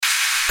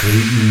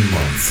Grillen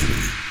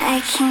Monthly. I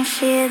can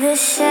feel the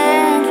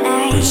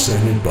sunlight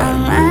Presented by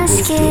on my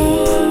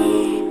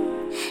skin.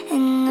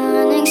 An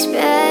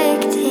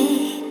unexpected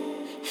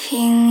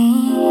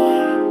feeling.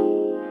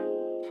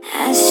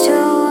 I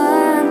still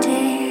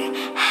wonder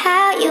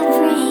how you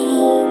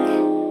bring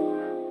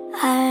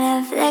all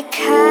of the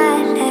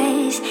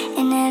colors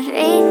and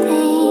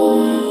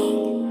everything.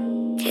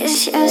 'Cause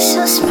you're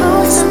so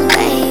smooth the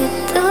way you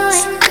do it.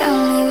 Got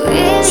me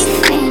really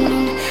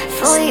feeling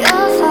for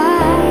your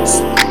vibe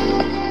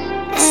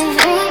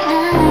every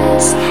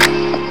night.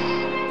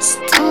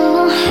 Don't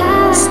know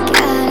how I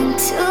got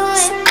into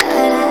it,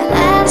 but I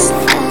haven't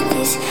felt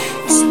this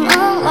in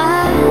a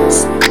while.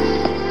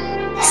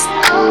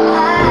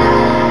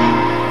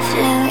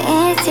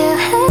 Floating through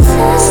her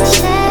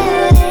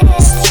sunshine,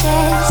 it's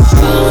just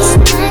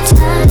taking my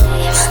time.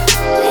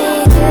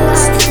 With you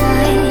I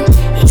find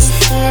it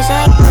feels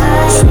like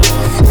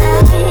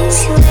butterflies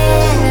with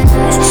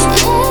us.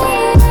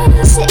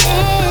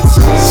 It's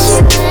just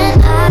you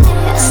and I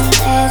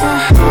under the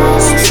high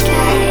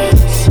skies.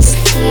 You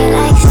feel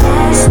like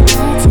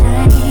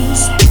summertime.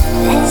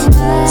 There's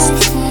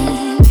nothing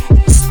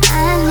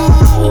I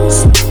need.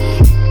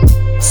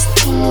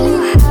 Can you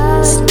hold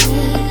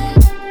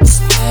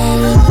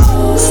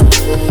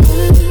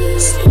me?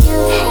 You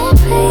can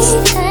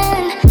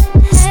pretend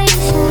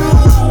hate me.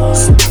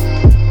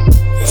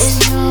 There's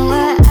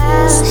nowhere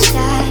else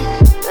I'd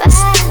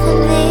rather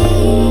be.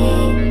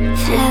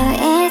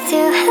 Floating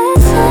through her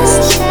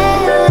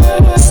sunshine,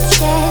 it's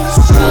just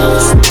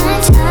taking my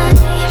time.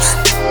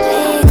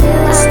 With you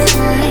I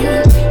find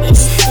it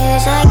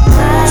feels like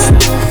butterflies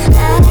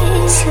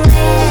with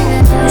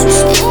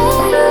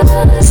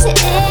us.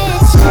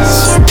 It's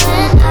just you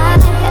and I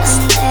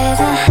under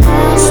the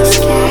high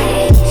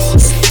skies.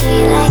 You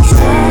feel like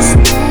summertime.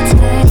 Stay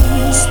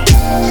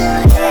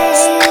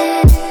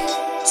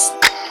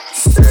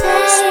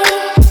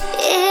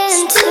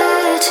intertwined,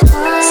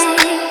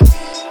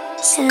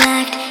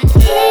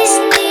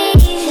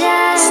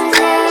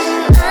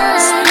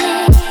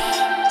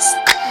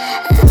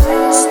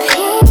 locked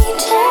in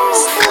these arms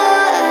of mine. I'm beautiful,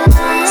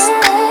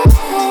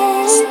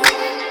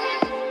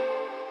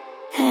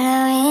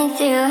 flowing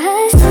through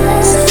her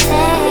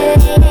sunset.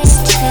 It's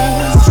just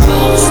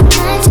taking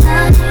my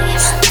time.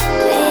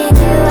 With you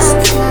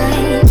I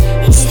find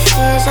it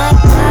feels like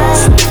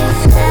butterflies with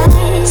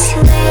us.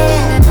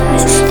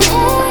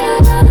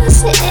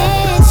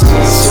 It's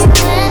just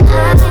you and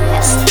I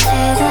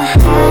under the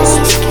high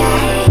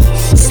skies.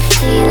 You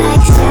feel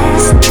like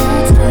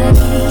summertime.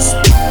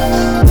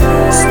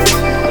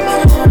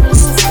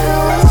 Floating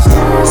through a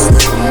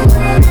sunset.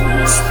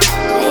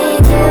 With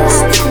you I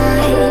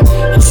find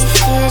it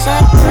feels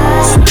like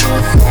butterflies with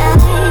us.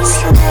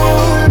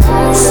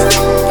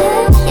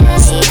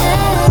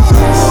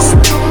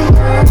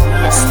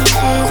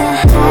 Under the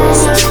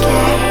high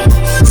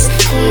skies. You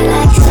feel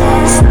like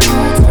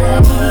summertime.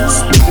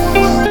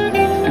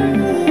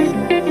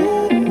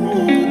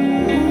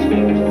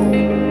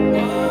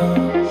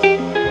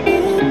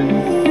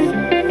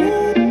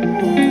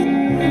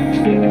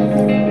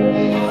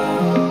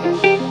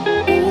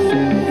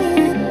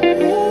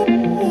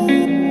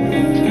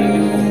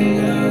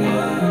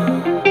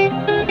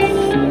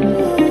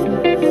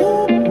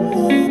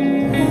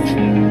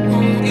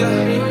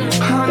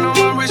 I know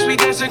my wrist be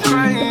dancing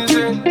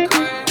crazy.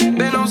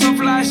 Been on some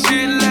fly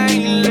shit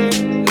lately.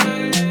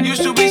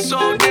 Used to be so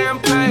damn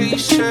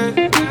patient,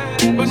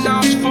 but now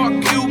it's fuck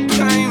you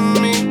pay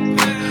me.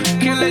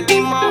 Can't let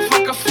these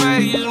motherfuckers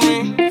phase me.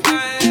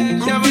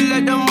 Never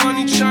let the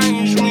money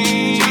change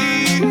me.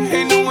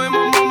 Ain't the way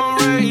my mama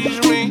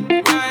raised me.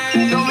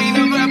 Don't mean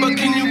to rap, but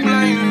can you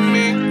blame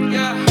me?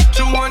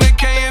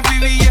 200K and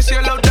VVS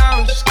yellow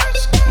diamonds.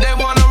 They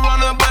wanna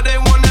run up, but they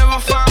won't ever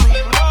find me.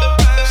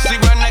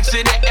 Sleep right next to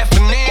the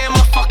F&M,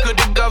 I fuck with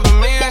the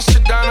government.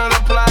 Sit down on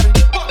the plotting.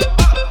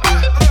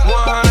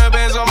 100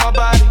 bands on my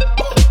body.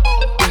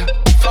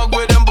 Fuck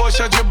with them boys,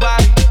 shut your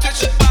body.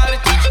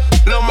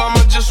 Lil'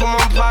 mama just from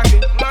one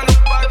pocket.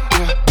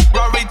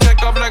 Rory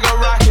take off like a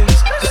rocket.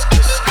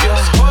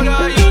 Hold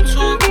up, you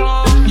too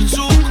close, you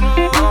too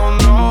close.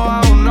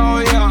 I don't know,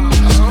 yeah.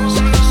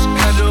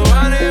 Had to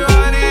run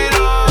it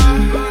up.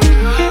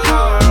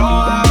 How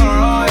I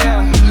roll,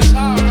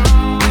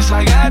 yeah. It's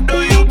like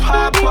after you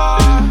pop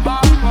off,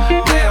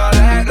 they all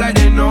act like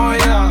they know,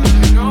 yeah.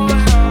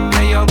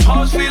 And your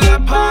post feel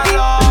like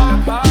Palo,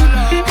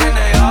 and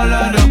they all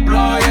love the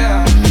blow,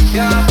 yeah.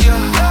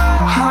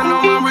 I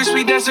know my wrist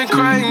be dancing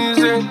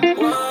crazy.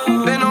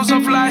 Been on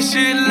some fly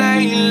shit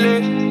lately.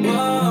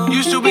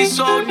 Used to be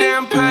so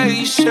damn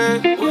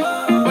patient,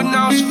 but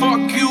now it's fuck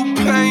you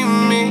pay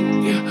me.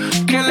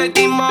 Can't let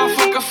these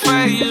motherfuckers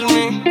phase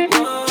me.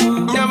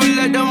 Never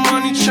let the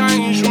money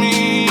change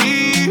me.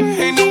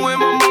 Ain't the way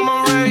my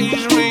mama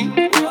raised me.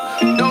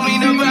 Don't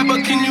mean to rap,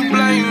 but can you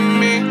blame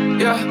me?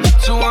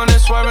 200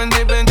 swerving,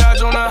 dipping,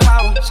 dodge on the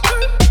highways.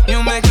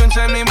 You may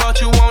contain me, but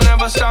you won't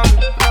ever stop me.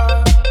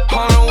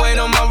 On the way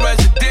to my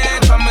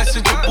residence, I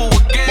message your boo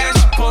again.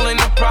 She pulling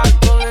the product.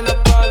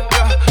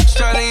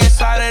 Straight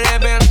inside of that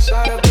Bentley.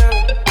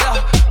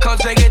 Come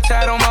take it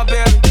tight on my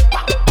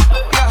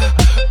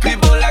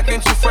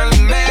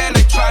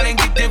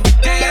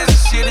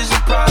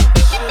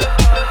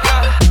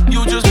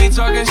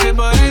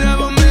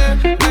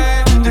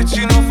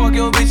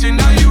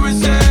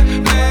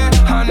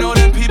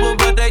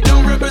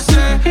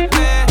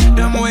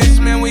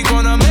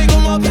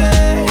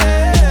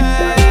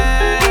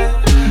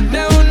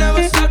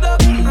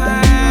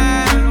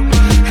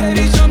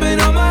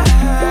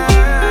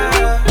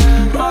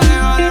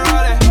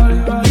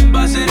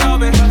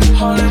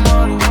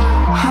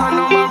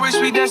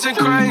dancing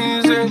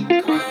crazy.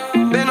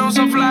 Been on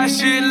some fly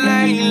shit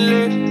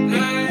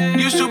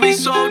lately. Used to be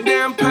so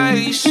damn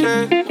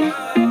patient,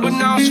 but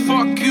now it's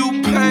fuck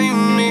you pay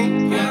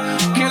me.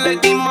 Can't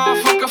let these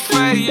motherfuckers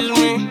faze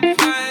me.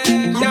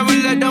 Never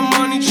let the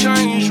money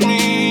change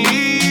me.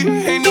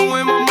 Ain't no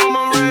way my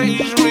mama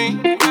raised me.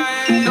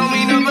 Don't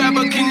mean to rap,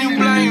 but can you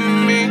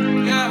blame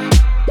me? Yeah.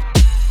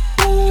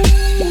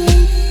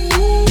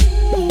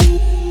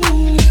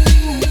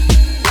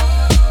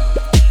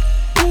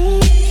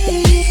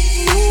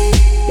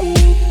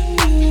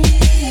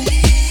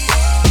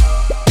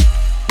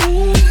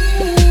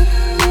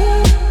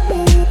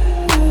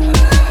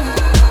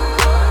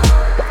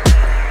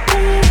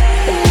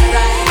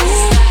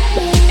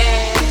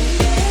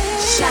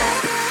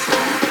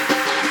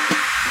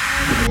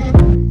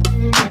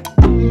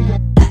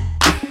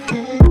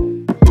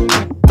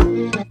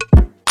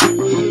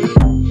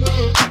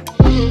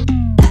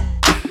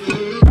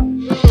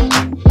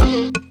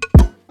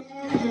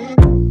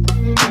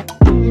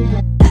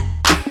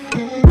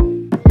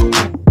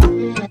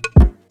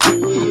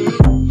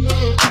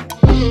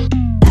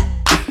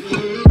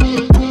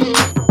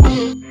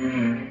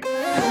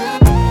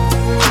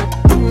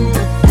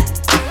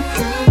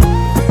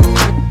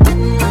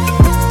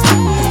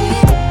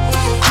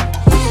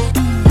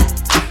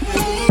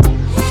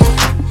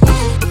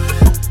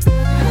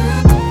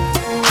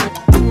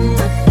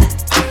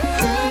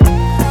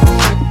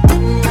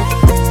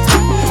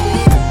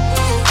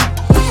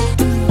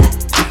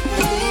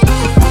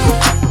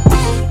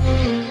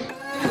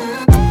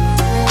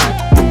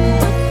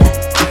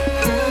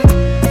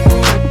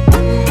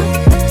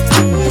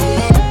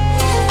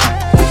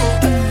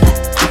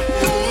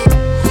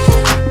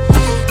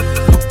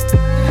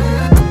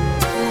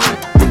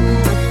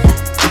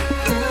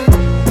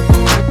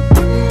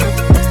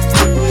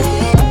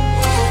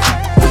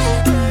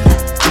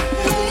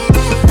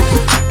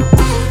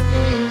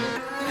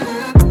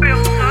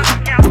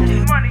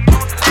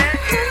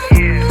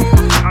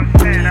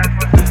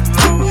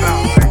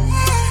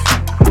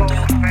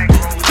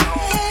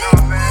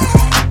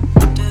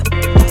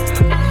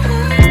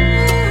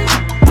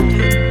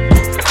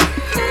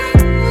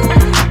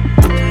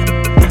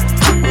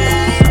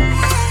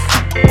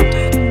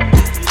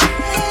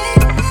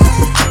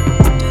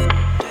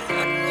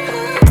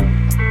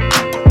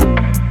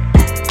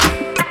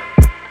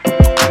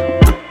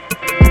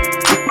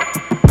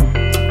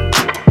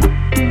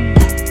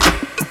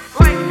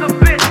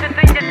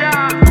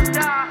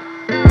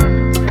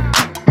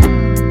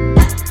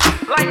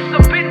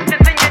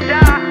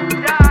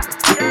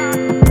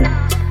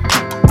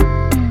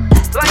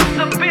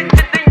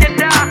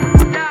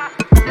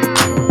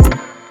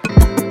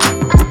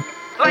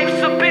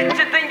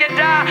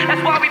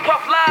 That's why we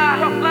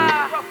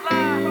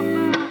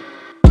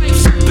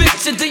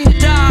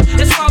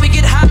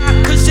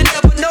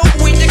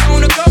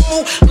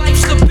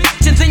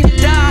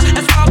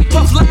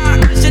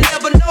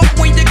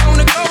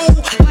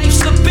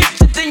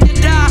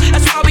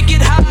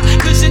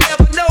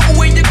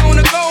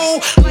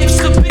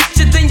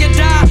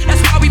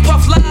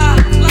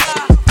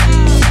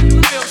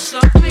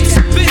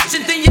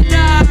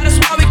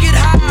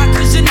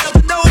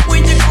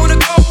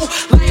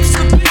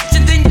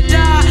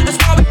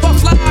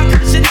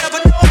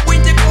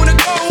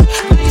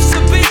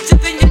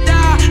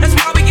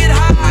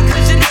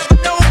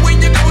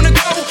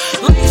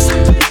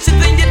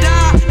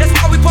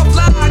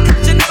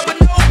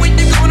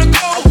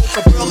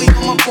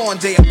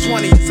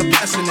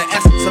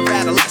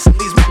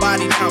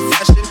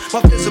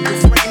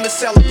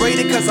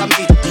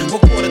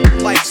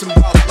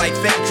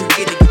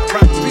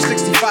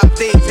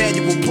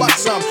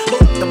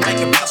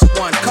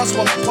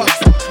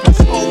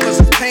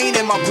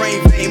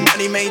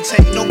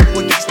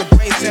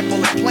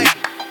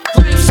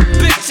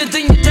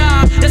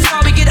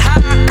get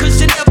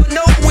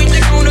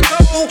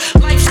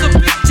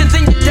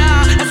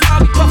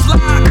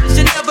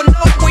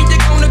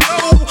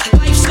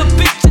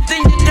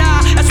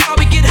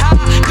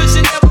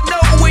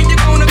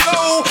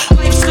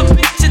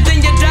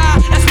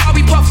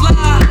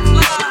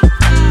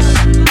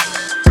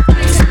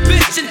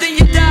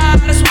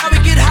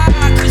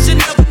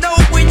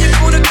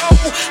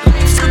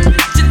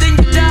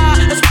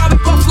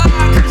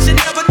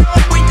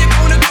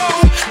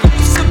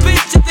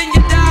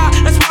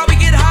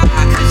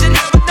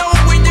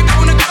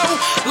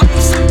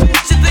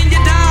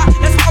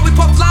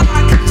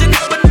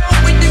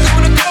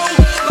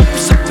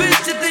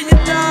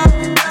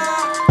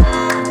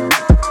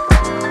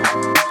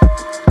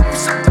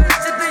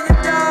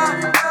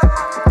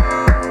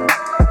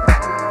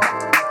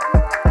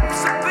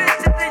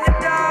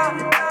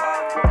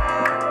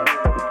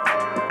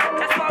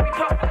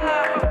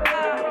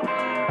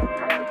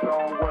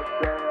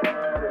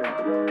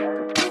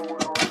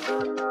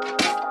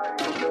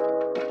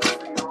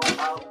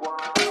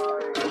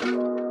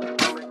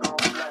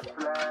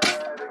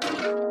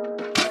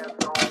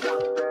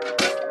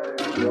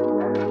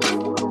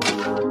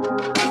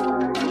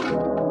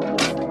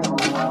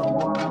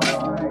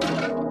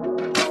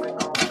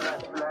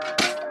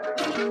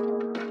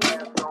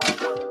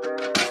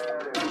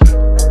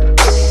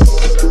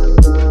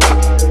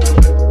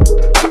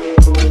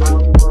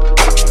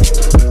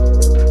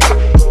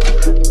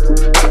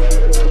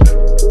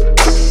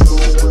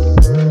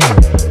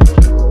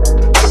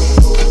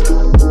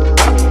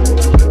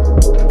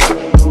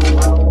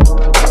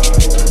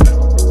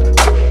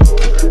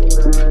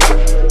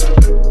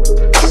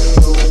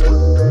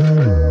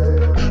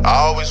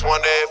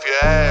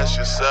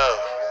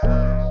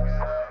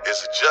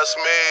just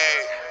me?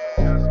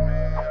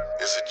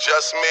 Is it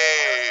just me?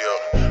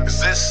 Or is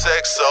this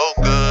sex so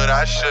good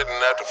I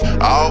shouldn't have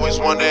to? I always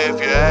wonder if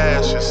you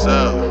ask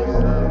yourself,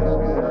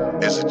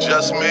 is it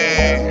just me?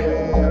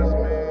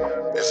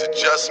 Is it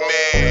just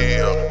me?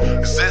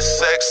 Or is this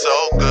sex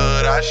so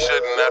good I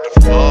shouldn't have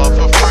to fall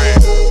for free?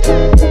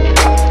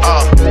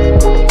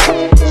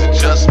 Is it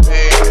just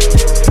me?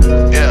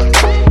 Yeah,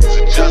 is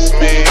it just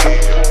me?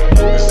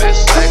 Is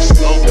this sex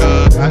so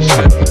good I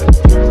shouldn't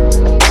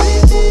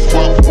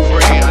fall for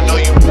free? I know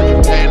you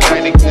paying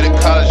 90 to get a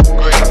college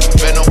degree.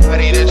 Man,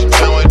 nobody that you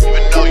been with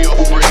even know you're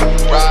free,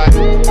 right?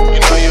 You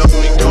know you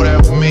only do that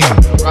with me,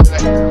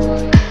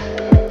 right?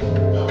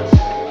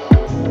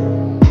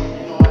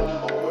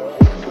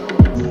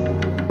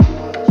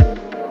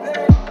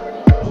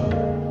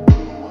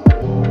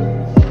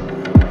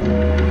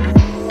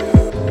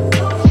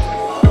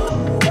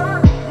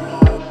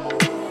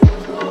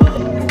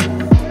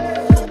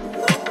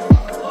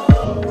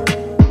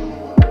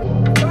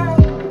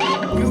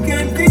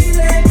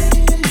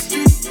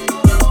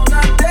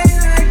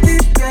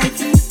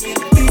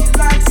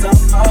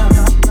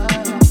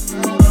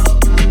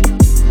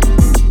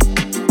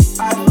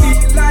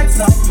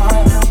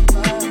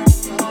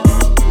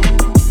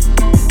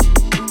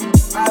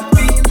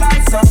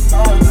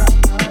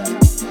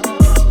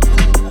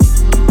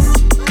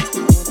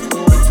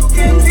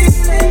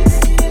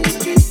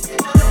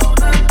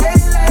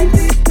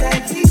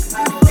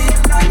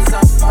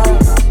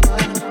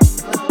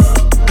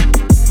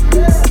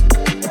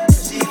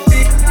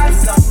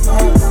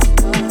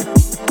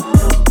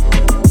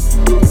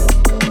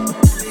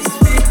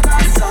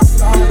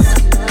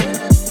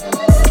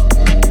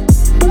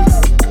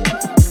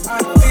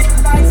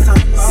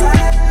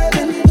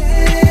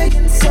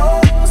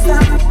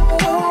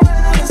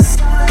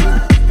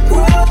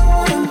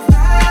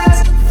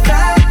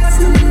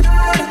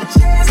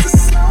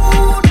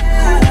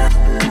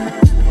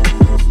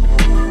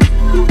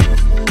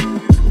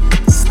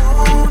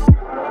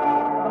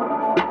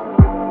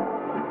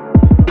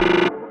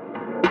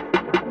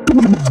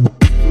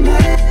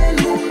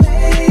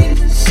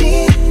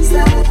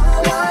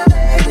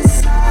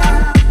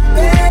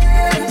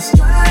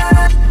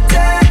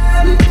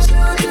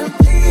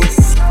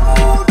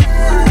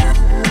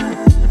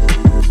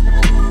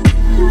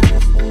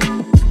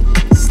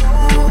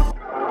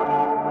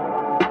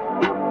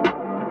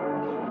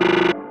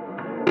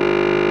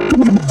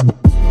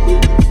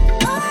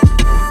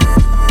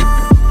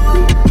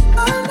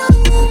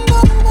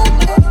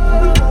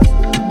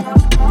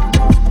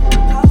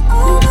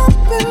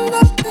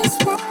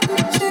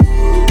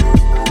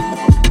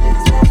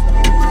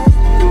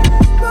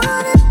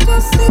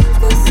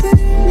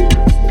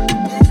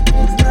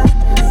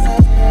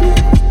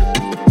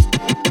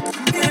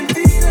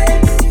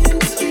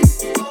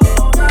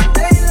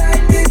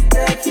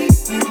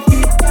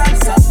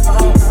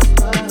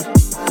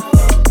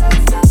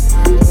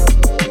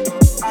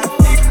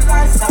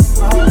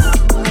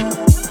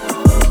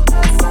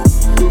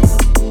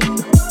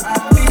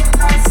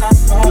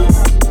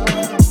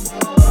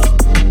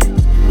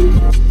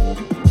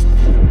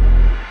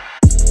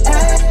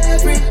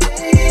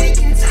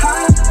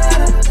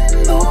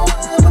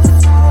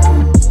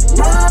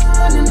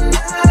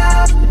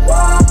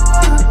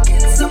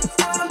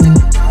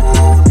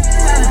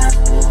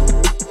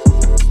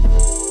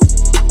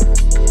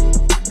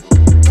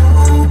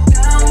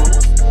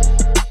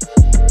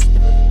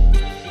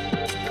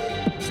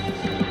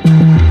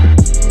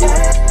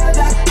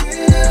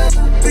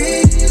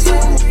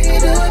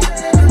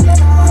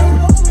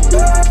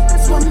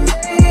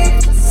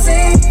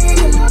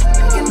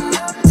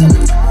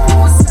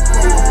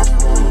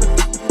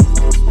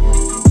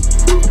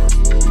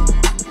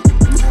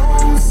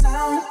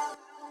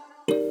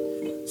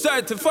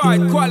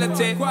 Certified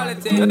quality.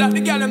 So that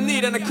the girl them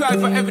need and I cry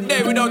for every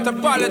day without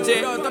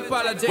apology.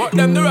 But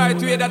them the right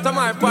way, that's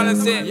my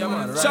policy.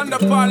 Shonda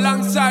Paul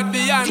alongside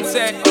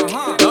Beyonce.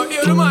 Now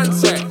hear the man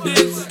say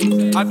this.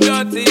 A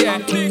dirty yeah,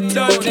 dirty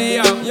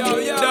yeah,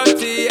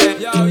 dirty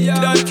yeah,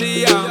 dirty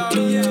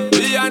yeah.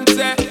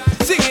 Beyonce,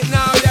 sing it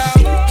now,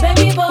 yeah.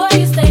 Baby boy,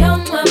 you stay on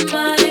my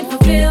mind,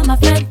 fulfill my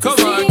fantasy. Come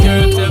on,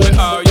 girl, tell me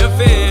how you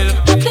feel.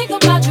 I think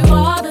about you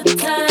all the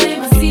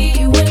time. I see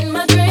you in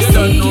my dreams. You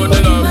don't know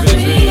the love is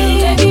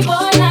real. Baby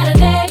boy, not a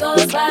day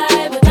goes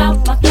by without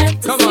my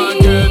fantasy. Come on,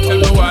 girl, tell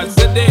me what's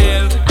the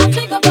deal. I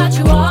think about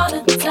you all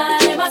the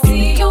time. I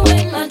see you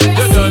in my dreams.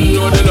 You don't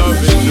know the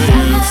love is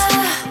real.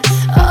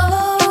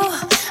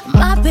 Oh,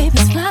 my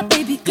baby's fly,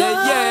 baby girl.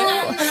 Yeah,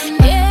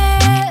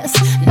 Yes,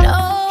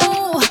 no,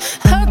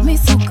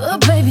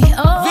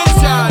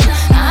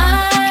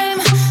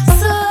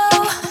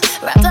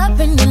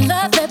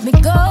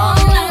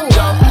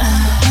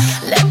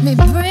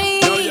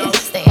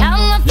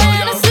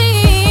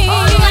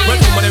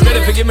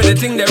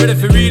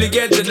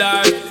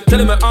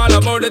 Telling me all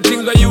about the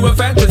things where you were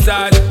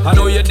fantasize. I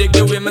know you dig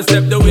the way me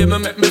step, the way me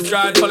make me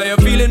stride. Follow your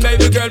feeling,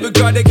 baby girl,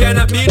 because they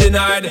cannot be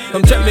denied.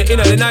 Come check me in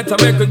at the night to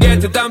make her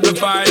get it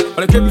amplified.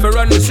 But I keep for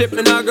run the ship,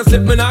 me nah go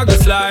slip, me nah go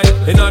slide.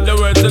 In other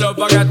words, the love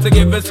I got to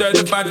give it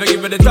certified. For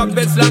give it the top,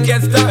 it's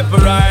longest time for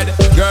ride.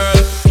 Girl,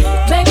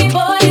 baby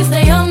boy, you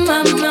stay on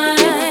my mind.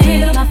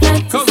 My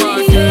fantasy, come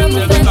on, girl,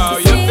 tell me how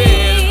you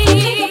feel. I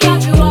think about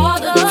you all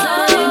the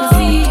time. I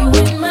see you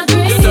in my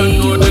dreams. You don't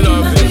know the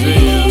love is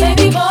real.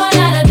 Baby boy,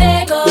 not a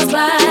day goes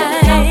by.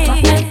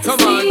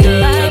 Come on,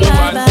 girl, tell me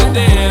what's the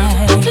deal.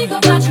 I think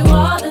about you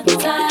all the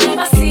time.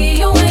 I see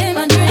you in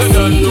my dreams. You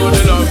don't know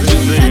the love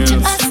is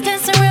real. Us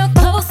dancing real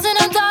close in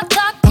a dark,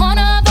 dark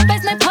corner of a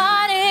basement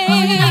party.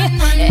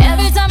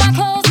 Every time I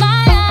close my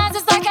eyes,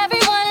 it's like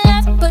everyone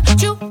left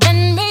but you and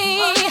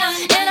me.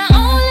 In our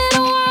own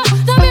little world,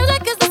 the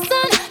music is the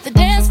sun. The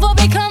dance floor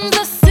becomes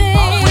the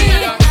scene.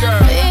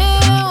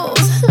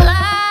 Feels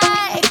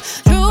like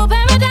true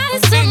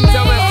paradise to me.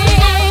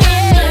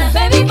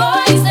 Baby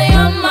boy, you stay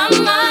on my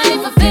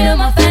mind, fulfill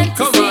my fantasy.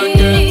 Come on,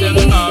 girl, tell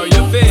me how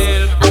you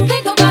feel. I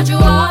think about you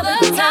all the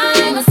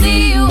time. I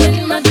see you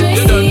in my dreams.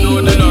 You don't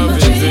know the love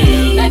is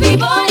real. Baby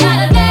boy, not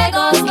a day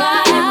goes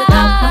by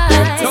without my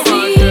fantasy. Come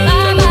on, girl,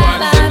 tell me what's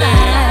the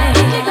deal.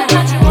 I think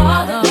about you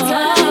all the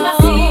time. I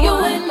see you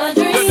in my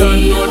dreams. You don't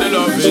know the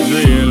love is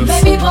real.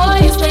 Baby boy,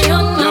 you stay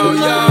on my Yo,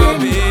 yo,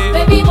 mind. babe.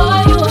 Baby boy,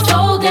 you are so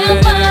damn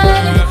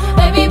fine.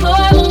 Baby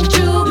boy, won't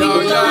you be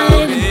Yo, yo,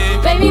 mine?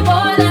 babe. Baby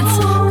boy, let's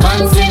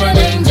conceive an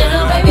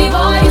angel. Baby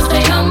boy, you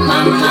stay on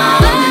my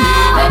mind.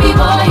 Baby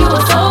boy, you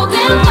are so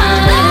damn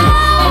fine.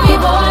 Baby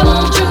boy,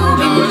 won't you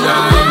be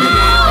mine?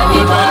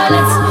 Baby boy,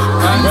 let's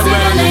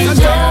conceive an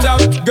angel.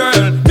 Top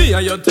girl, me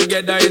and you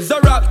together is a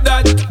rap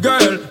that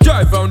girl.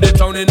 Drive round the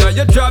town in a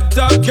your drop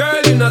top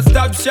girl, in a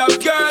stop shop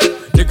girl.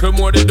 Little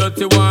more the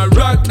dirty one,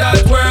 rock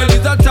that world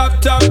is a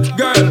top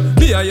girl.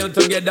 Me and you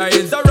together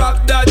is a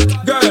rap that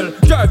girl.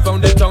 Drive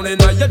round the town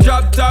in a your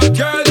drop top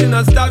girl, in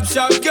a stop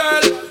shop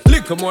girl.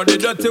 Little more the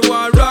dirty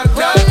one, rock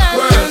that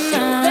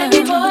world.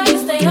 Baby boy, you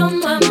stay on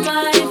my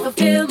mind,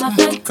 fulfill my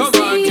fantasy. Come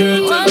on,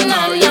 girl, tell me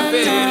how you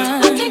feel.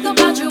 I think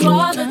about you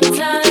all the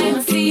time.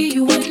 I see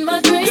you in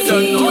my dreams. You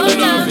don't know the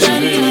love is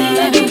real.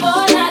 Baby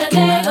boy, not a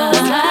day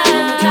goes by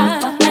without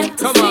my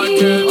fantasy. Come on,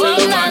 girl, tell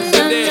me what's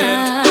the deal.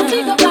 I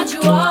think about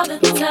you all the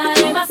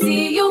time. I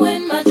see you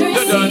in my dreams.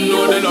 You don't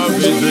know the love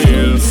is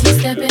real.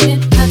 Stepping in,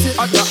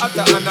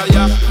 Atta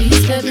anaya,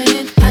 he's stepping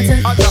in,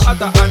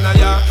 atta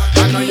anaya.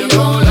 I know you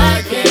gon'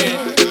 like it.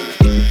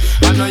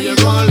 I know you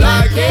gon'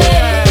 like it.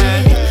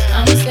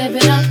 I'm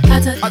stepping up,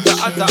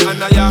 Atta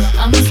anaya,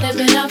 I'm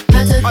stepping up,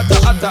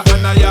 atta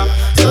anaya.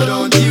 So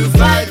don't you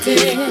fight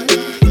it.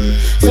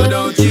 So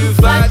don't you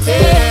fight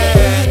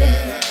it.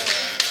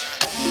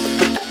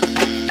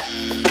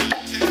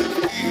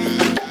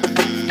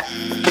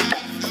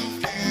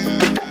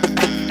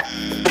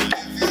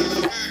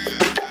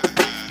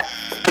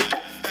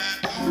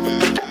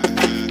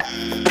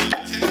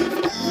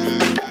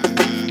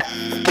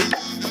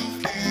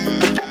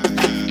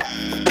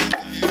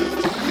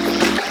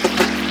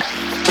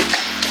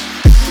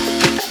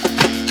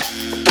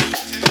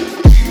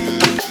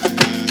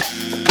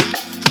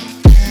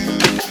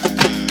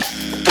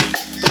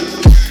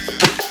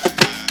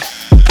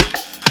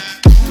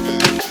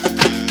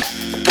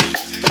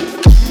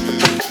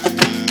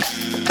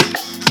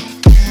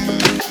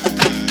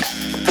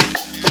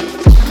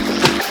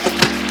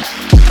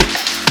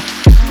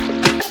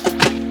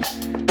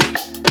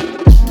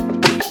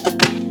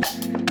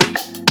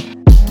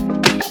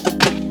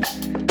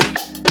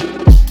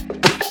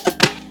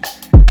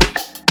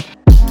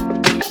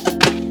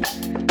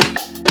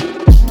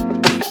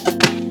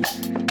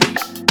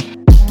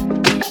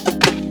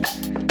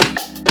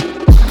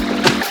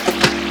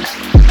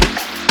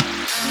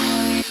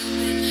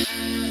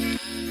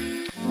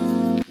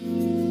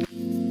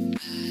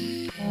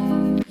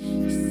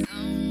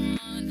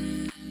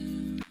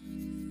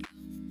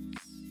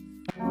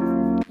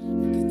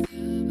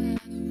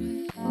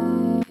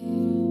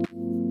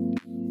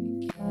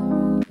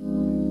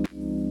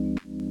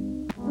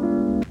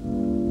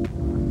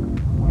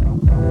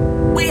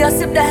 We a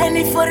sip the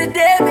Henny for the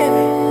day,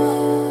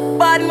 baby.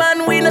 Bad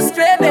man, we no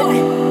stray, baby.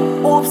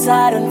 Oops,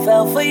 I done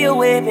fell for your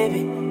way,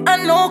 baby. I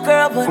know,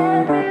 girl, but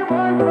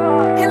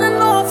and I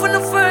know from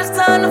the first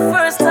time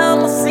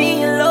I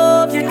see your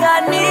love, you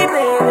got me,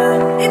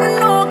 baby. Even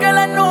though, girl,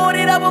 I know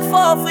that I will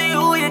fall for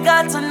you, you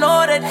got to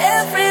know that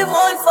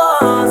everyone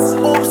falls.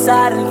 Oops,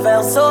 I done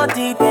fell so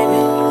deep,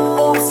 baby.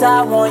 Oops,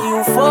 I want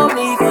you for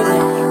me, baby.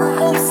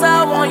 Oops,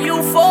 I want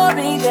you for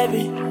me,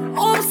 baby.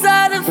 Oops,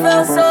 I done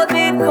fell so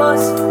deep,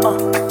 cause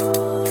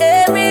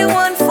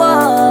everyone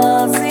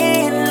falls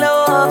in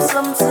love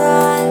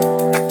sometime.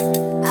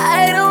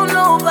 I don't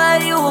know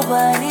about you,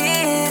 but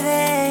it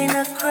ain't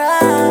a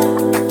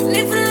crime. And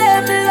if you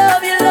let me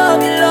love you,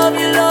 love you, love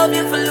you, love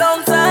you for a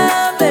long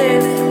time,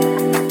 baby.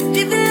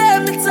 If you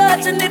let me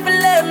touch and if you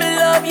let me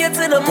love you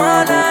till the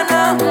morning,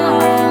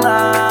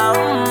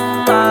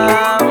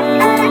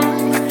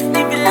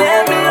 if you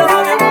let me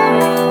love you,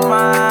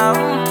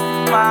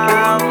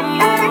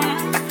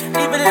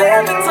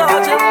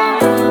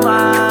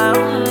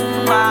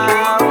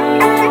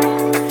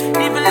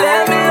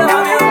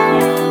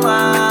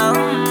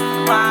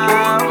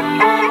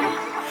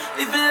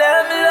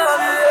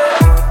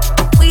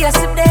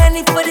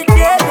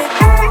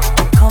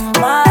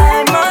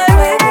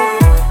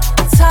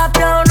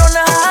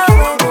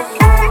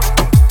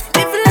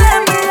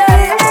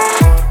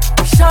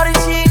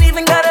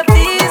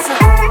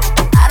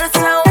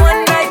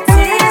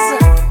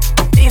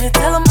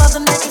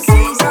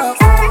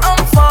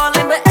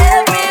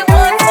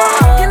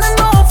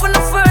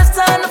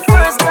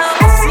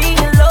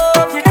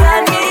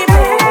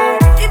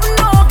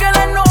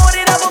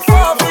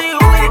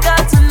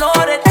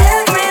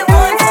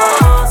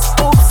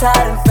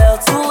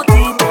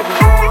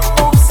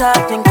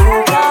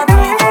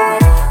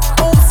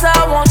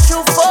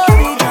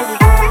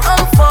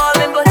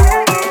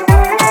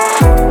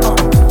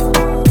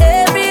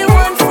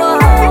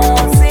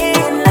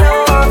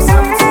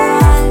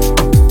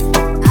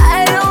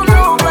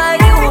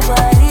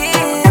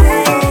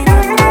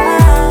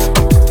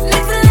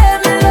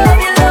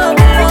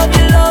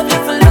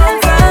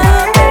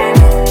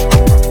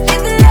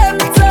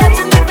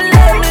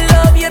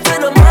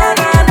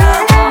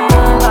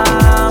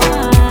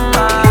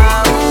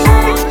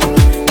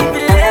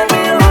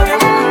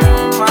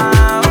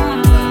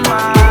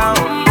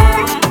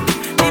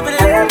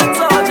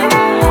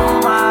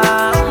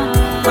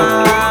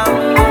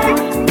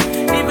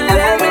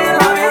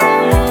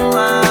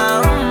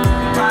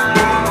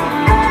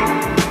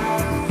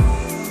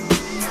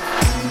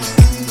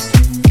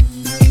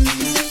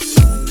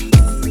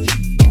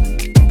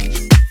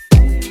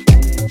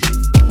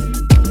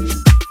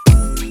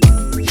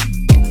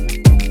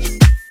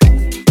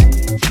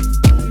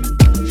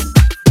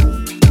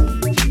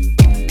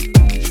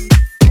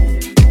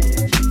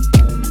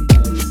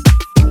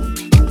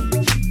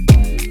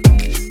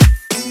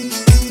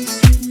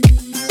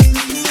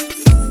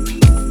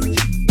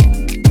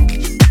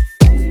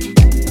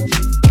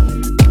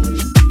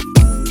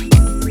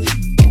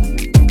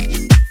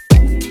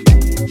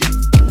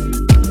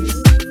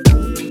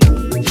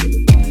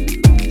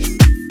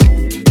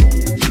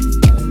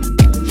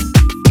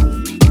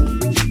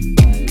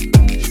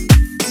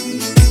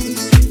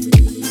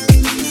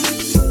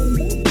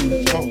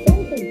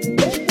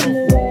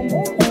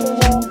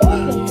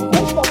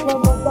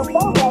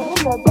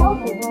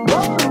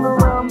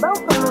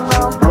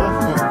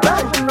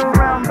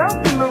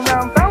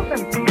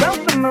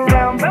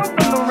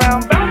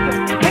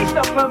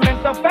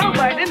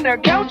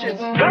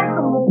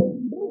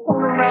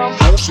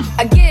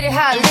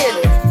 how I live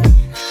it.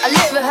 I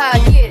live it how I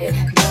get it.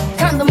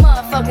 Come the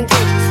motherfucking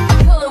digits. I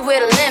pull it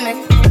with a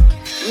lemon.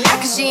 Not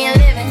cause she ain't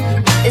living.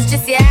 It's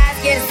just your eyes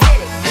get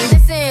acidic. And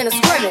this ain't a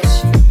scrimmage.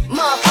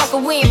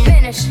 Motherfucker, we ain't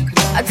finished.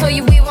 I told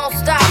you we won't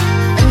stop.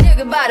 A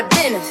nigga by the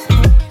business.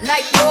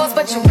 Like yours,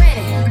 but you rent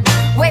it.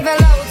 Waving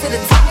low to the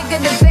top,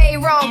 nigga, the bay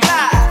wrong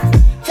guy.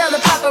 Tell the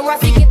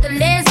paparazzi get the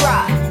lens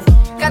right.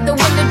 Got the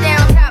window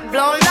down, top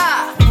blown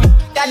up.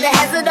 Got the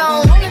hazard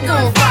on, when you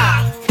doing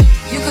fire.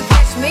 You could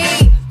catch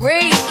me,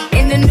 read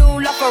in the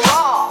new La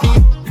Ferrari.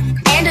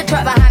 And the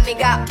truck behind me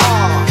got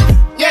on.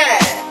 Yeah,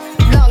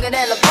 longer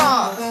than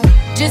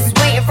LeBron. Just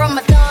waiting from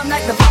my thumb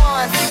like the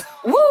Vaughns.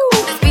 Woo,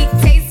 this beat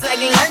tastes like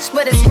lunch,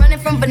 but it's running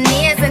from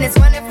veneers and it's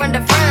running from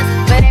the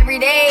front. But every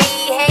day,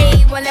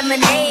 hey, one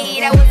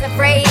lemonade. I was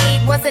afraid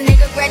once a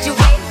nigga graduate,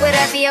 would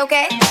I be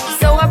okay?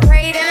 So I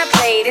prayed and I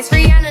played. It's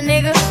Rihanna,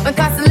 nigga, but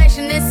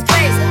constellation is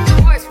space.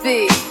 Horse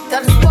speed,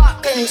 thought the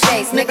spark couldn't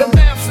chase, nigga.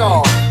 Bam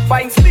song,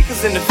 fighting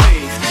speakers in the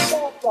face.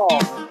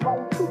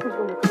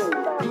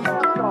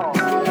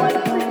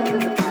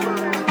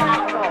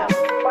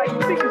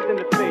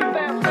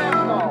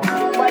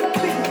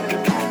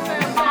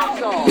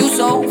 You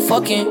so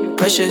fucking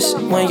precious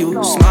when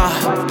you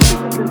smile.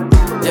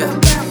 Yeah,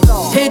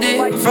 hit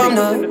it from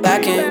the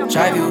back and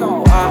drive you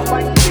wild.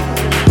 Yeah,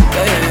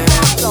 yeah, yeah.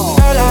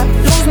 Girl, I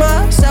lose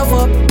myself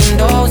up in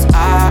those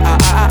eyes.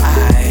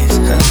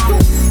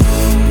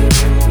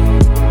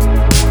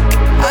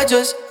 I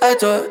just had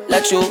to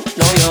let you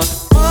know you're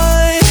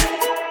mine.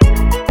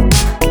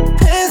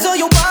 Hands on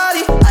your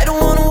body, I don't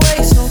wanna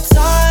waste no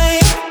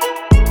time.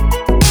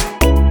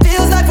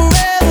 Feels like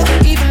forever,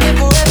 even if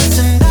forever's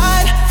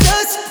tonight.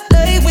 Just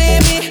lay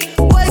with me,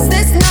 waste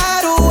this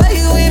night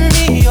away with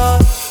me. You're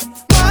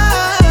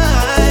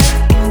mine,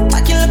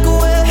 I can't look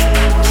away.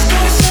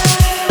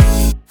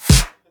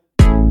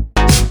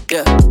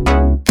 Yeah.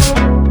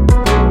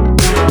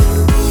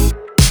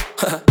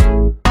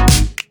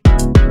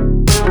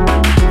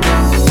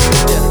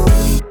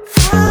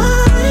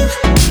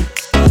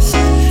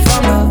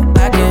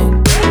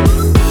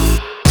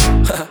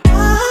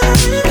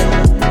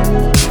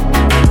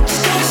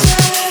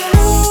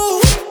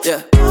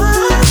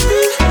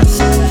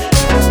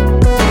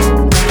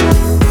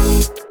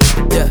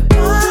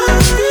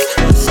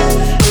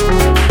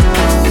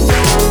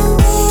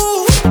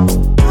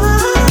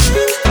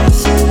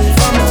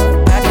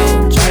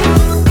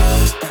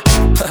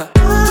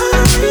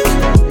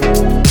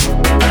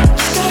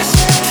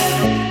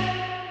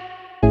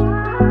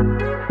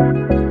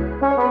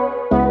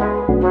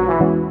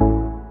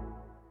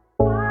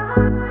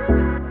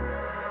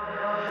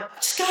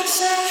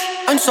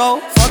 I'm so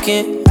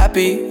fucking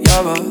happy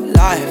you're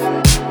alive.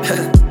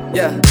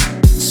 Yeah.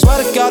 Swear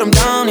to God I'm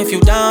down. If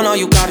you down, all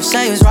you gotta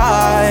say is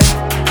right.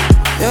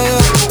 Yeah,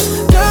 yeah.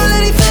 Girl,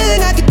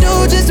 anything I could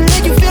do just to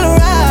make you feel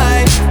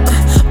alright.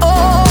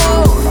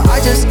 Oh,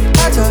 I just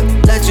had to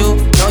let you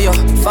know you're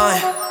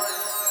fine.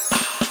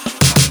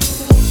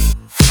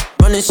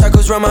 Running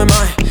circles round my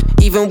mind.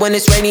 Even when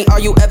it's rainy, all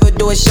you ever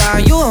do is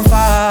shine. You on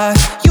fire,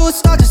 you a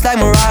star just like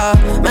Mariah.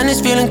 Man,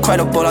 it's feel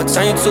incredible, I'll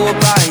turn you to a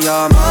bride.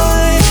 You're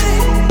mine.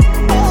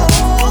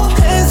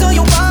 Hands on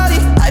your body,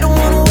 I don't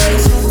wanna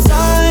waste no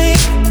time.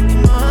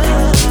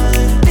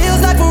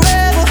 Feels like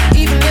forever,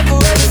 even if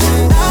forever's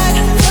tonight.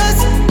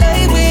 Just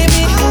lay with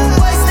me,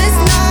 waste this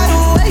night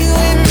away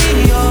with me.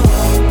 You're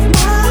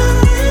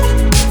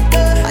mine,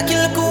 I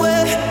can't look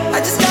away, I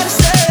just gotta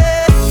say.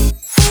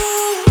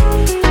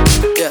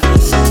 Yeah.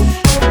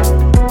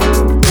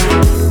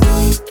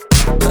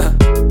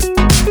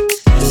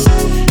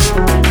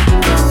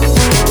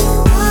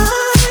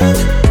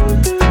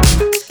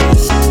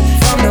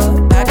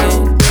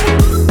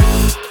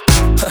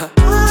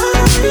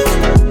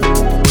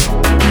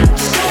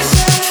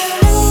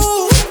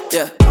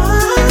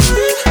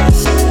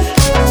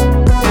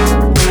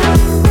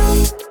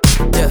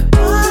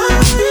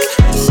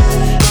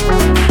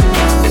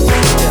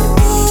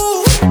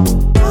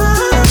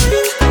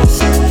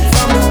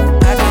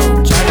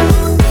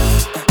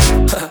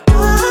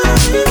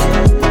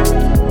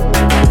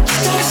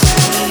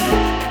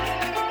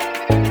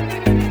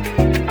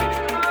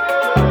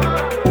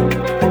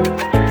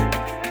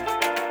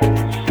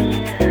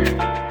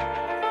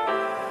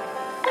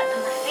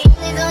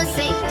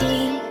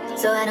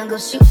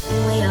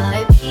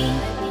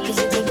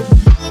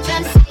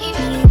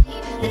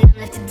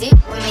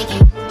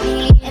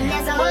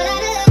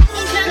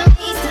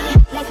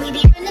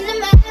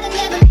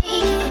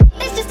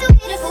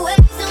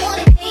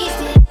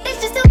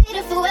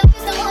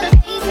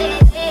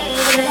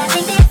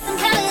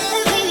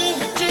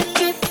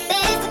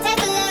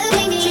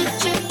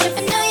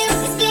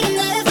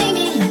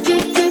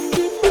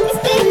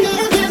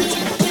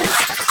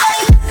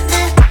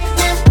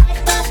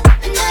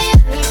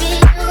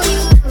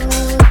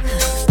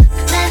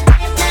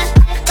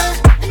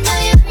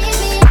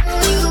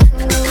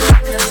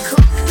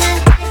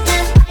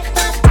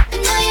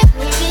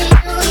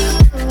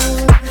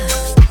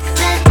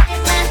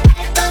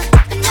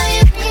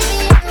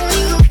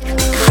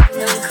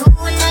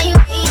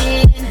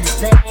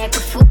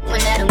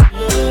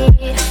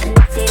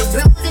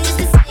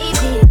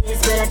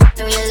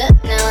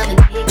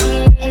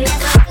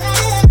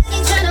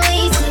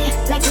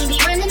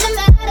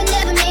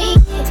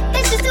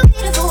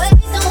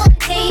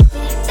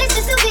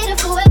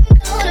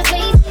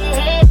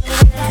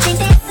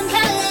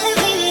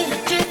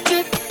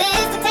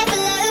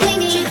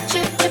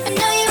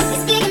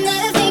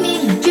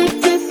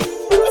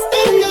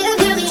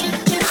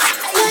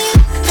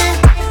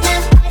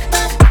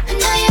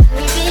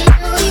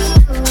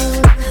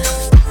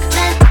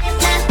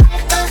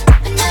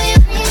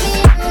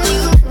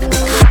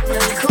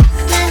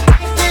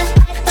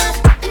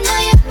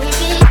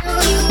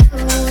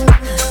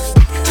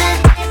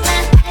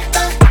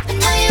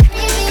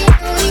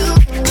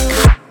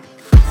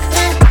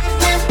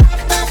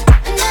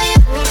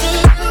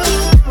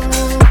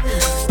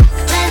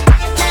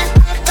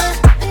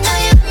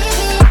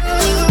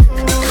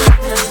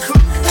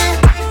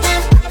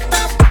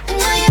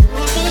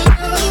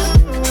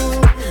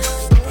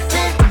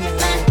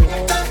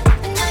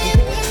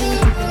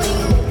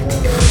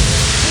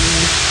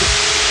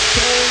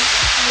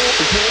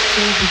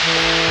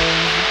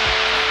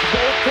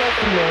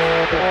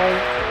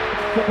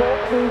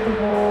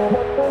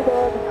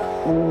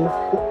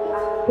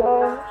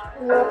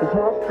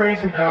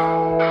 freezing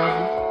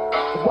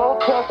high.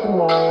 Won't trust the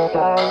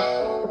mother.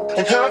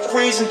 And her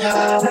freezing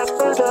high. And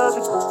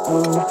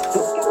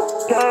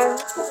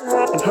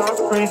her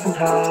freezing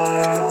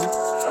high.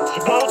 She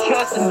won't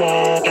trust the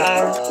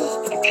mother.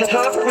 And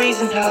her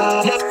freezing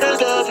high. And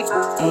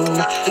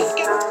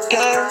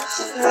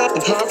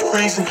her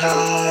freezing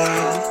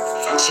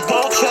high. She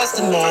won't trust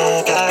the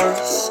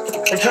mothers.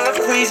 And her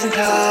freezing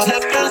high.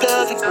 Never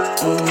love it.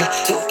 Never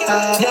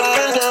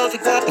love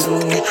it. Never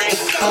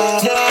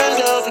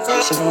love it.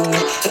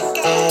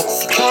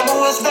 Karma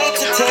was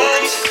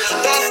reputation.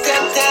 That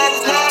stepdad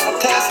is now a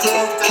pastor.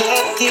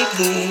 Can't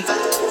deeply.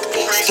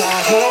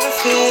 Start her a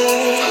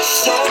fear.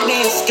 Show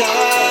me the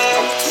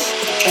scars.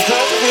 And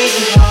her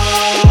freezing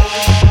high.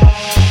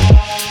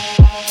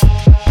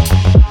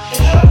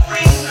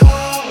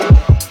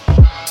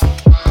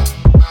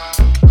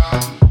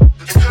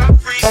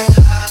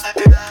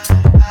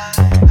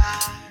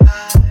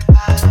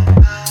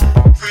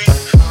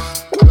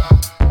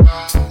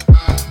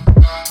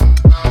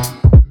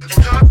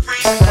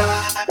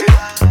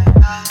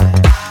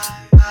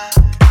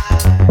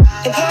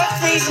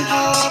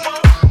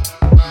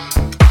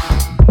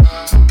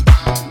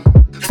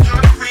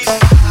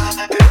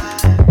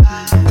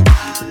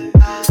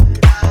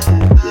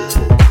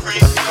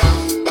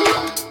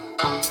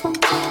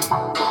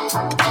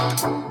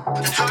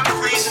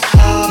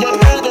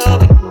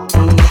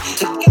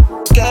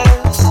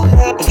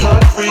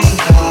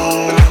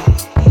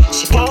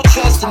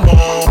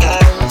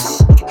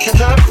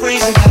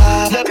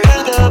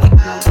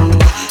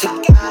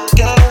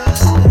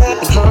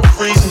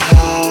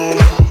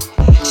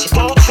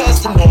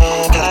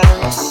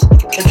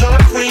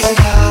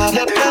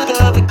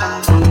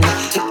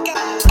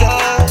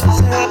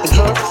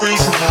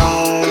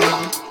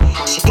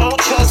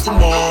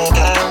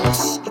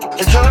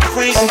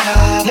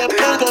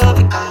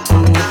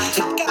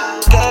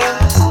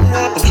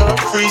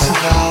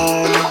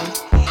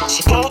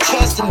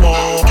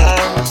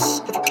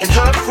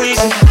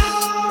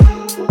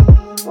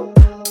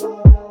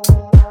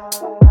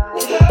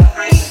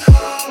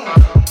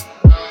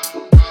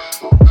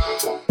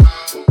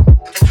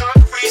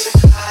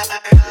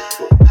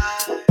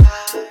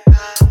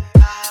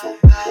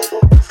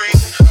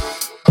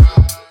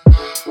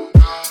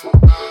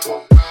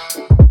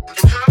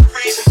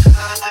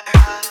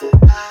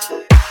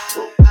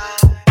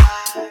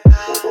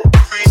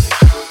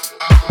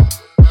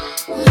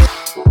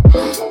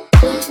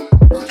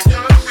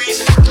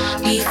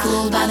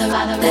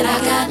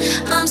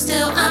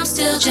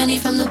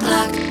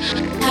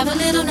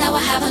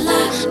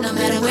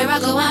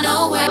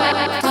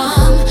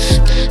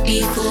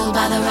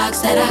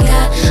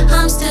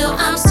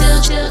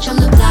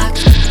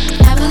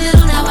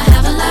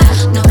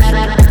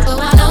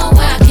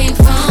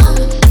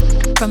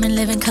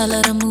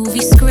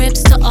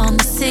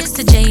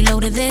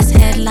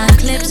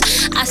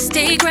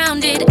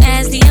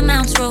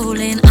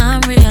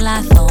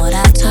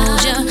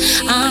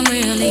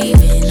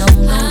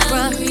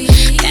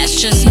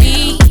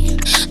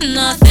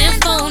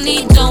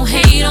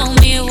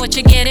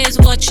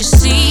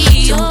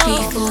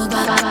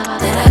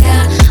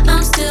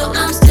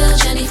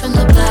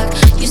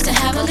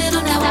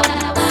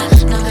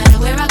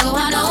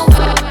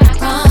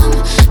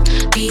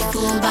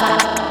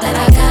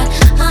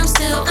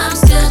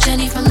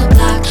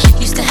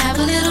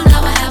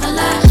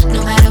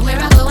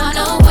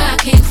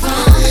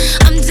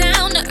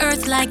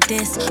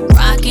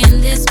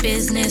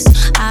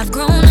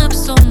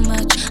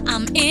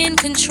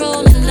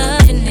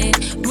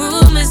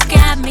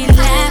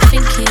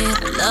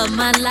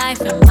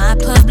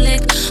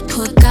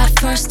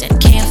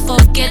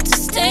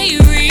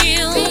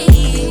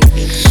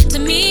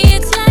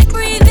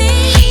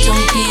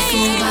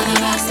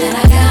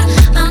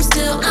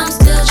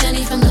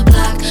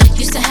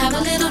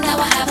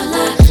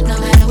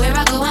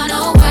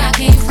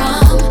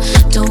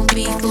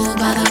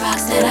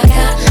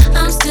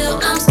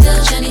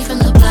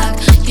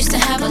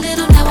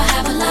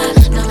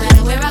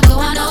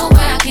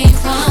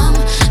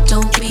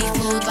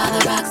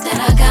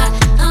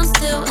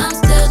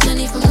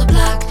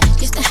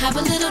 Have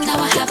a little, now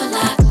I have a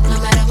lot. No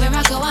matter where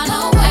I go, I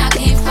know where I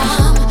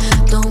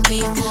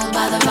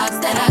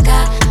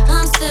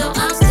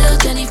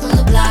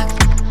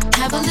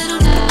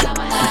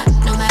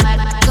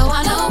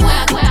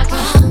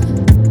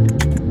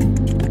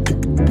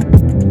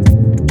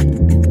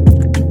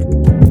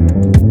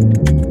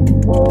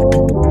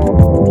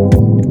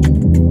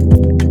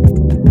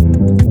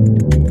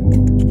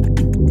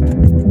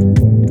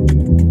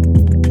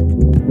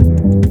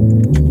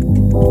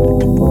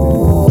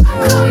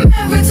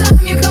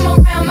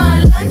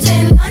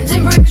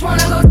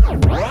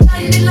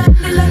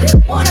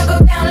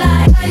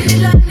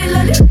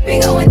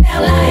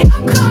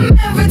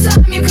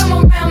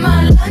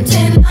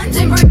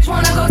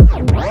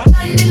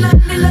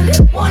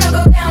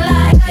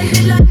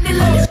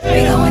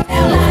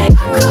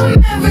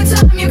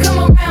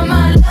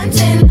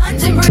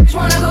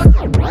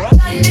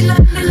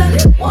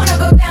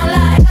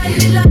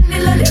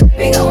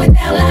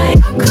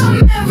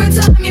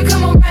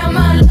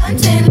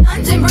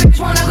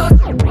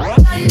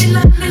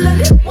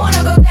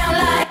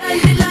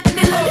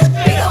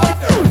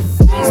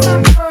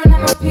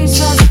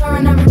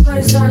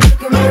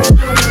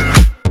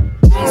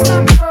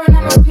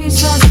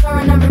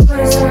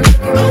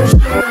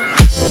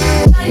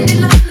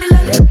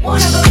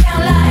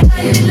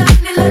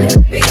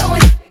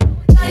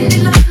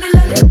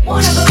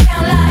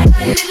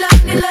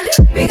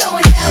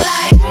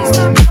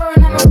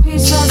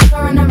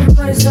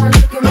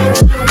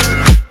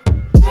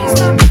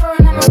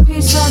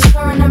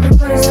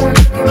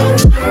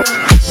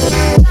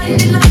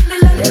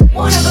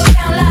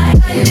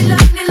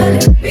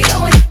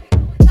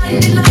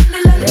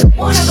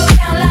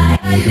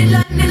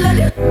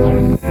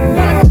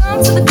Wanna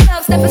come to the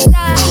club, step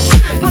aside.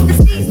 Pop the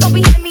seats, don't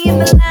be hitting me in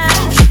the line.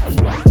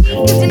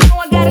 Cause you know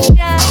I gotta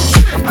shine.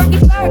 Fergie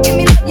Ferg, give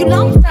me love you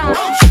long time.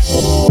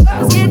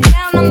 Girls get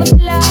down on the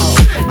floor.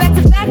 Back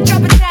to back,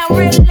 drop it down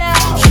real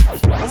loud.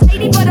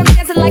 Lady, but I'm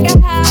dancing like a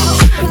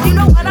house. Cause you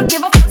know I don't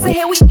give a fuck, so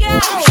here we go.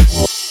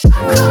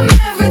 Come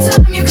every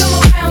time you come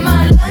around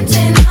my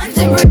London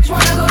bridge,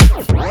 wanna go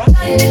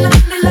London,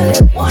 London,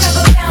 London, wanna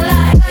go down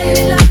like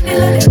London, London,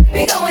 London,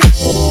 we going.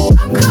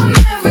 Come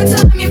every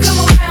time you come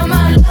around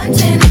my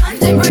London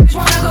bridge,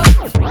 wanna go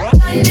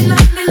London,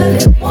 London,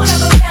 London, wanna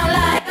go down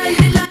like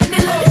London,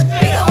 London, London,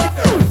 we going.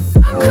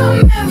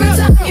 Come every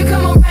time you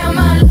come around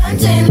my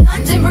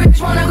London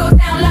bridge, wanna go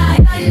down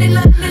like London,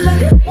 London,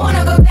 London,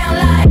 wanna go down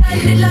like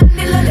London,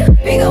 London, London,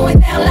 we going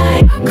down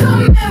like.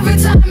 Come every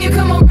time you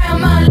come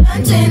around my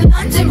London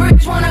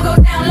bridge, wanna go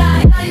down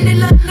like London,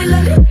 London,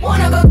 London,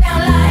 wanna go down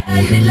like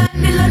London,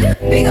 London, London,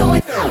 we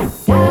going.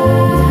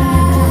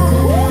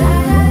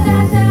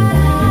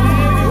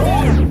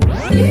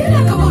 You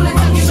like a bullet,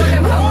 you show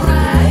them how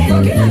right.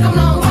 Fuck it like I'm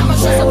long, I'ma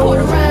show support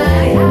a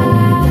ride.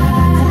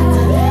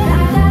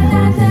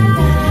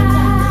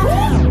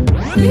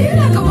 You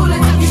like a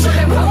bullet, you show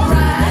them how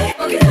right.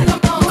 Fuck it like I'm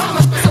long,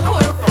 I'ma show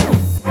support a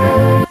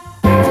ride.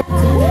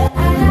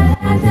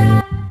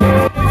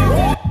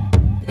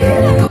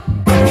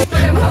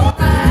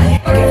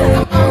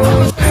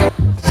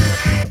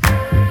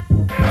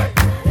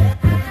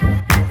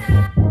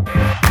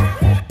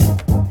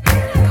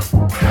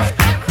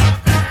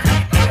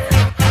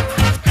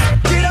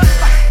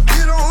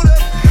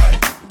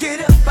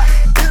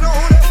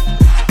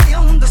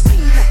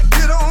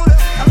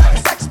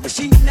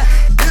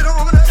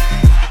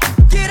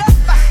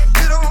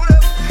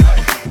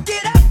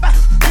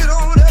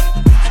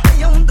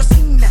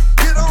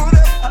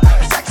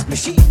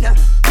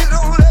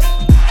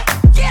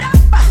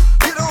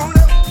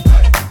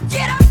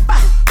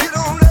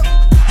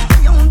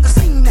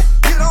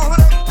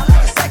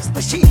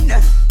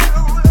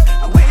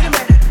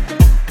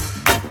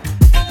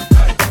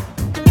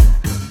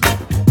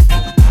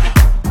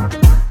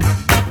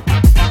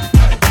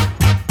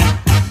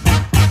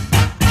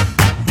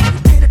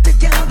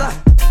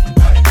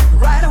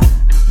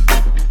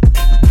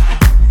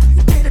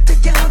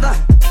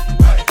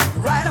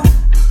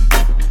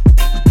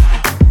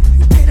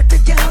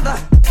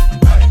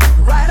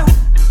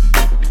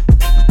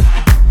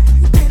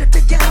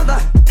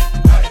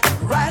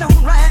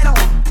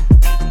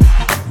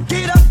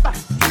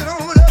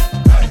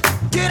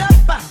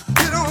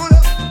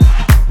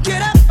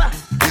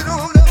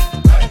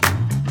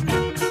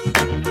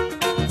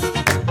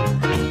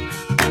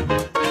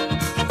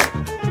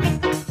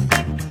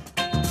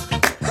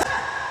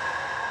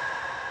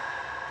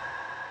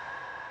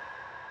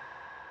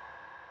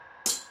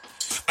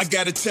 I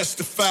gotta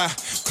testify.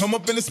 Come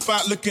up in the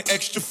spot looking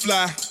extra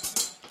fly.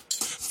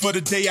 For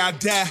the day I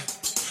die,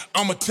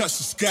 I'ma touch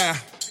the sky.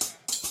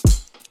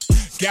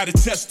 Gotta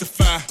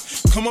testify.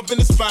 Come up in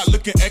the spot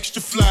looking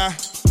extra fly.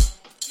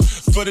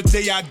 For the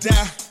day I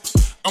die,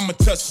 I'ma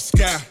touch the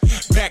sky.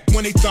 Back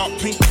when they thought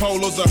pink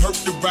polos would hurt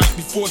the rock.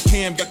 Before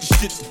Cam got the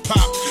shit to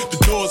pop, the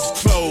doors are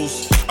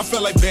closed. I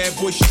felt like bad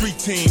boy street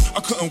team. I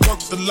couldn't work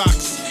the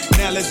locks.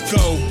 Now let's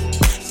go.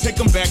 Take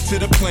them back to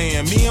the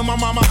plan. Me and my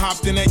mama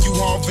hopped in that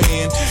U-Haul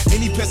van.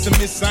 Any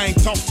pessimists, I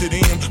ain't talk to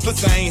them.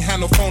 Plus I ain't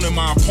had no phone in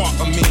my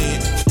apartment.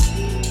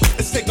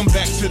 Let's take them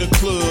back to the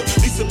club.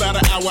 At least about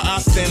an hour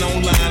I stand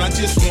online. I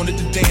just wanted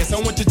to dance.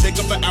 I went to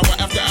Jacob an hour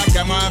after I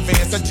got my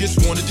advance. I just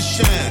wanted to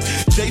shine.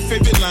 Jay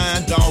favorite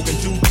line, dog, in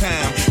due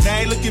time.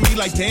 Now they look at me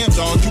like, damn,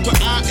 dog, you what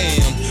I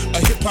am. A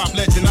hip-hop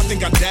legend. I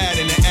think I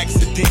died in an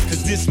accident,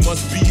 cause this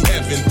must be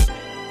heaven.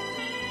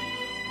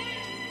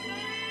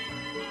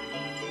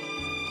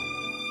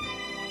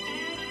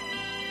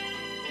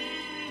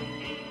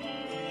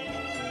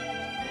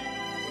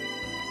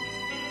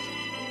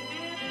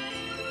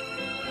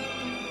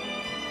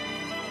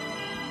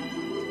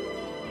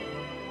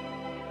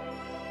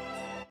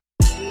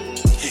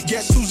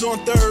 Guess who's on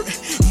third?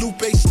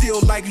 Lupe still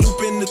like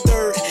Lupe in the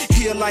third.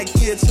 Here like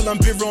here till I'm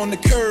bitter on the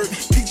curb.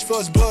 Peach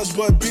fuzz buzz,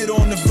 but bit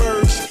on the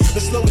verge.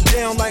 Let's slow it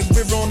down like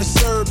river on the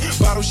serve.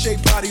 Bottle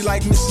shaped body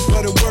like Mrs.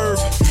 Butterworth.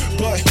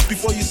 But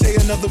before you say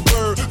another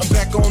word, I'm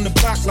back on the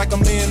block like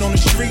I'm laying on the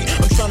street.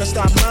 I'm trying to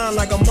stop lying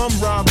like I'm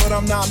Rob, but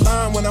I'm not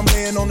lying when I'm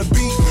laying on the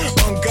beat.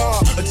 On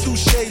guard, a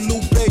touche,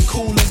 Lupe,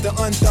 cool as the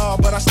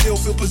unthaw, but I still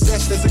feel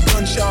possessed as a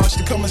gun charge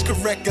to come as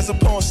correct as a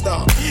porn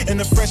star.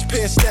 And a fresh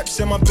pair of steps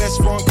in my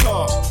best front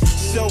car.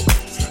 So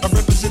I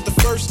represent the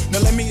first. Now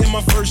let me in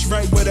my first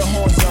right where the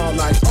horns are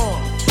like,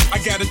 I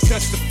gotta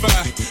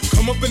testify.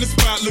 Come up in the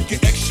spot looking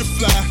extra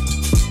fly.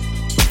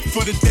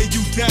 For the day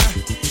you die,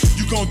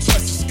 you gon'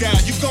 touch the sky.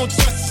 You gon'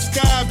 touch the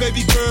sky,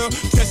 baby girl.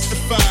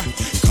 Testify.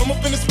 Come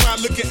up in the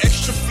spot looking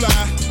extra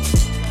fly.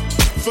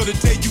 For the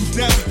day you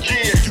die,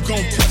 you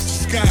gon' touch the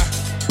sky.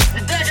 We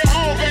back at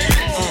home, baby.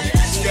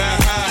 Sky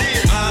high.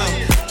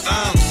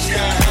 I'm sky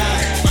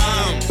high.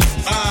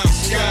 I'm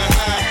sky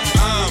high.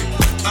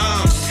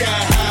 I'm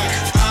sky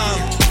high.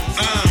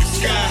 I'm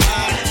sky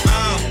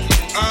high.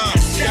 I'm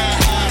sky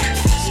high.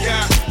 Sky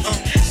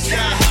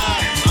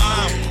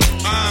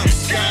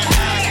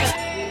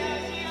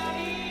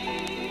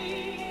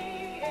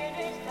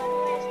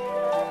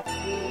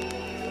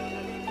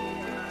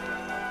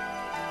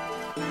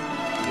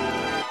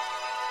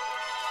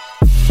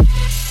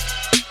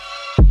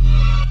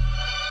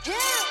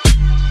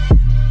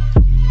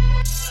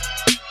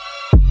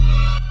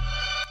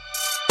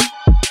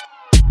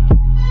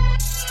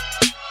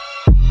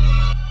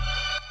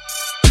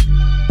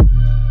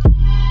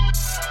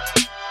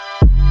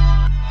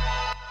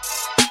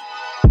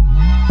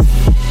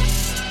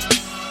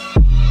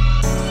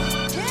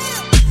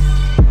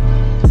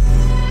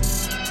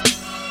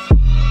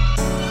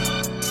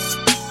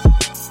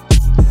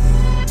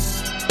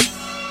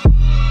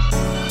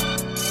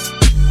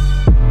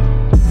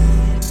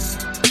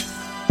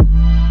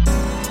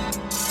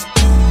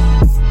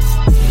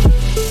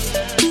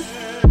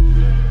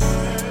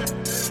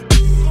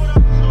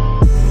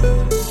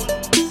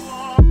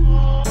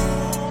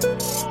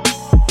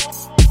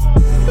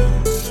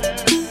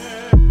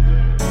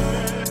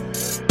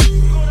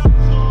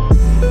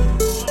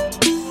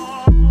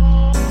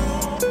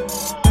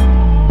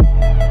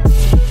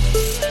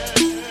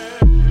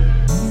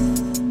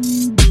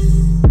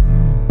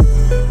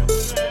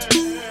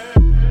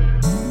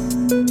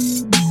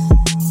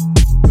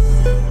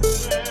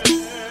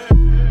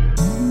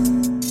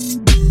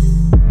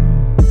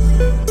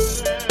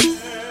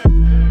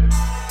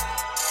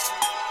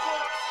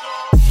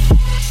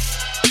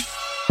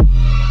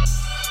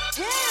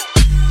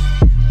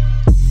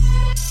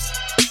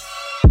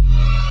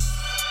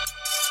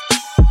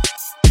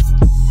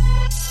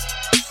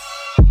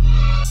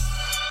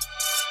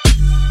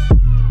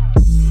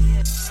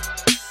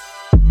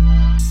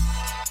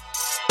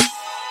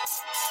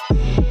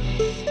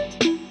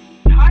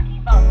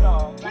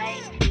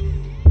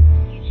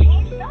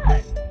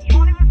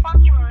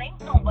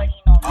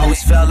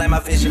Always felt like my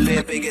vision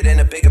been bigger than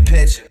a bigger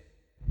picture.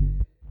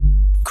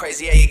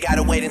 Crazy how you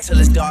gotta wait until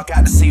it's dark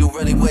out to see who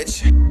really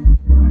with you.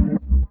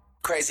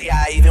 Crazy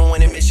how even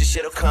when it miss you,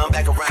 shit'll come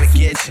back around and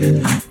get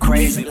you.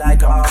 Crazy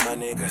like all my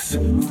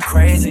niggas.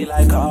 Crazy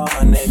like all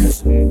my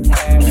niggas.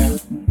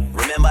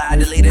 Remember I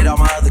deleted all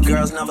my other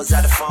girls' numbers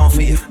out the phone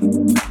for you.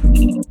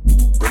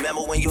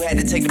 Remember when you had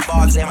to take the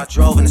bar exam I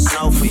drove in the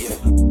snow for you.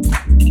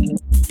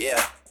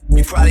 Yeah,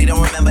 you probably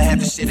don't remember half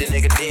the shit a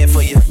nigga did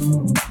for you.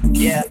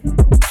 Yeah,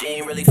 you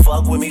ain't really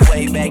fuck with me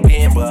way back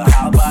then, but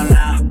how about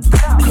now?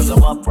 Cause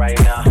I'm up right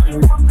now,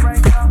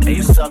 and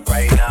you suck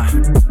right now.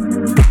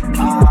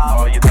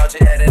 Oh, you thought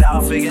you had it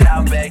all figured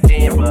out back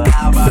then, but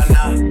how about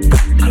now?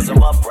 Cause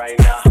I'm up right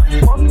now,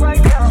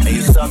 and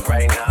you suck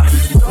right now.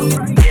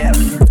 Yeah,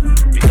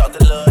 you thought the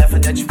little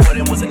effort that you put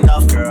in was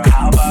enough, girl,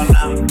 how about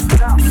now?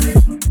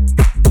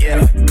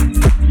 Yeah,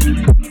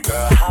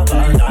 girl, how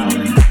about now?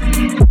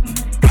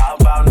 How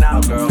about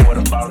now, girl? What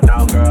about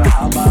now, girl?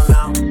 How about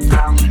now?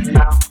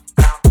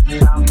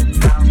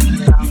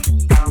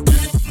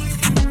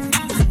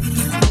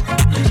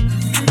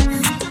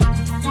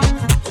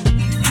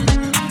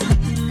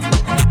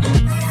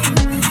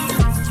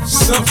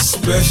 Something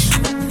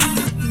special,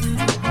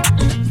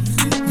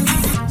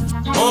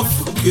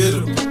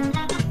 unforgettable.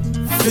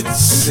 50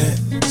 Cent,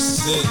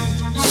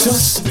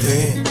 just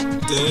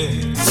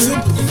damn,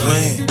 simple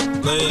plan.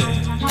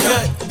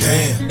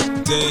 Goddamn,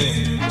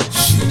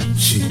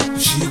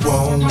 she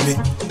want me.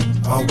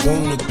 I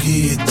wanna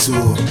give it to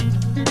her.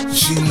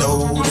 She know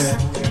that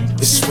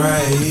it's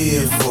right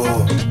here for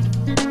her.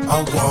 I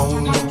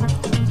wanna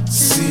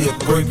see her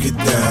break it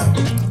down.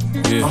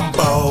 Yeah. I'm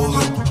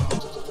ballin',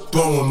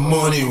 throwing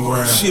money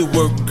around. She a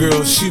work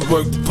girl, she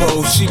work the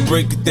pole, she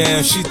break it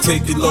down, she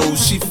take it low,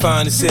 she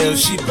fine as hell,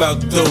 she bout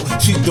the dough,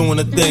 she doing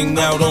her thing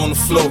out on the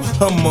floor.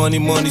 Her money,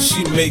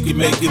 she make it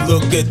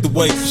look at the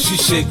way she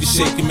shake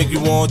it, make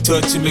you want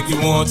touch it, make you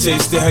want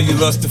taste it. How you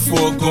lustin'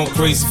 for it, going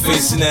crazy,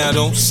 facing now,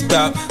 don't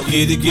stop,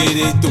 get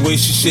it. The way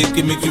she shake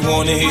it, make you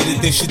wanna hit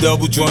it. Then she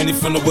double jointed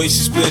from the way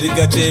she split it,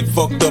 got your head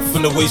fucked up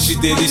from the way she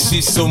did it.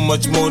 She's so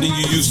much more than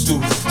you used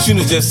to. She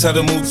knows just how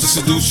to move to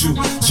seduce you.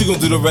 She gon'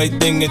 do the right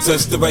thing and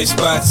touch the right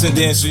spots and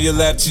dance on your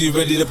lap till you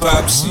ready to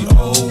pop. She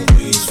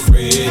always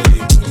ready when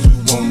you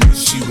want it.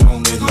 She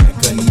want it like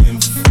an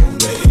info.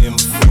 The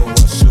info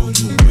I show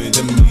you where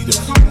to meet her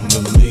on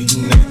the late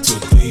night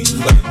till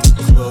daylight. The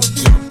club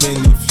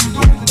jumping if you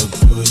want a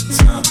good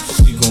time.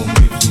 She gon'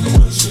 give you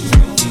what you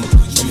want.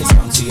 Let me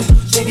talk to you.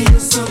 Baby,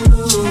 you're so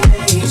new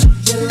age.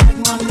 You're like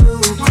my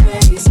new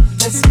craze.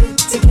 Let's get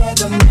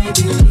together,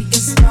 maybe we can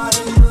start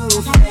a new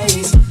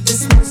phase.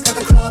 This one's got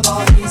the club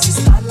all easy.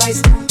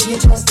 Spotlights don't be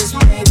injustice,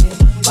 baby.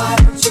 Why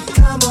don't you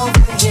come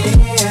over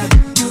here?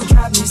 You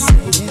got me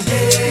saying,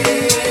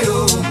 hey,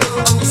 oh,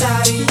 I'm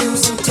tired of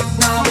using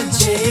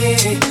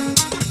technology.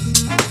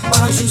 Why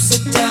don't you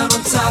sit down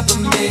on top of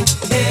me?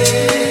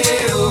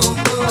 Hey, oh,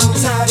 I'm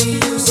tired of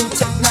using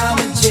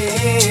technology.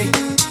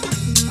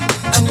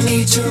 I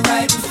need you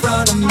right in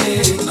front of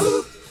me.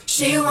 Ooh,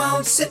 she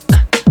won't sit.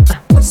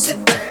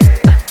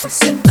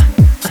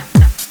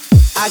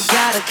 I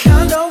got a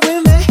condo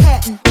in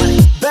Manhattan.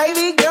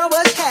 Baby girl,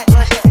 what's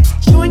happening?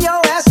 You and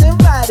your ass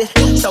invited,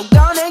 so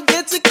gonna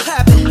get to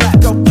clapping.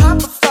 Go pop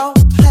it for a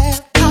plan,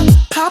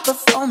 pop it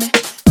for me.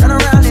 Turn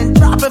around and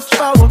drop it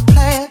for a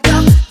plan,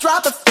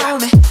 drop it for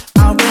me.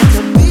 I went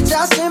to beach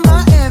house in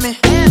Miami,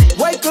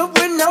 wake up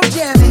with no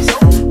jammies.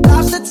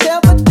 Lobster tail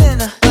for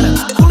dinner,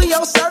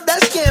 Julio served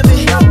that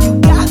scampi. You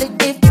got it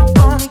if you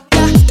want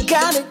it,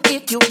 got it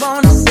if you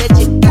want it. Said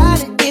you got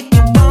it if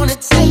you want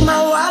it. Take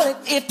my wallet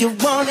if you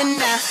want it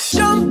now.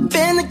 Jump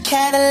in the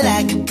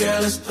Cadillac,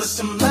 girl, let's put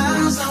some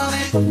miles on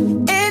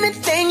it.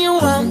 Anything you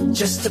want,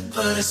 just to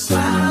put a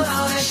smile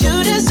on it.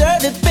 You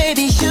deserve it,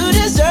 baby. You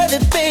deserve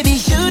it, baby.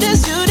 You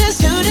deserve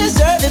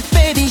it,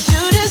 baby.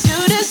 You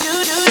deserve it.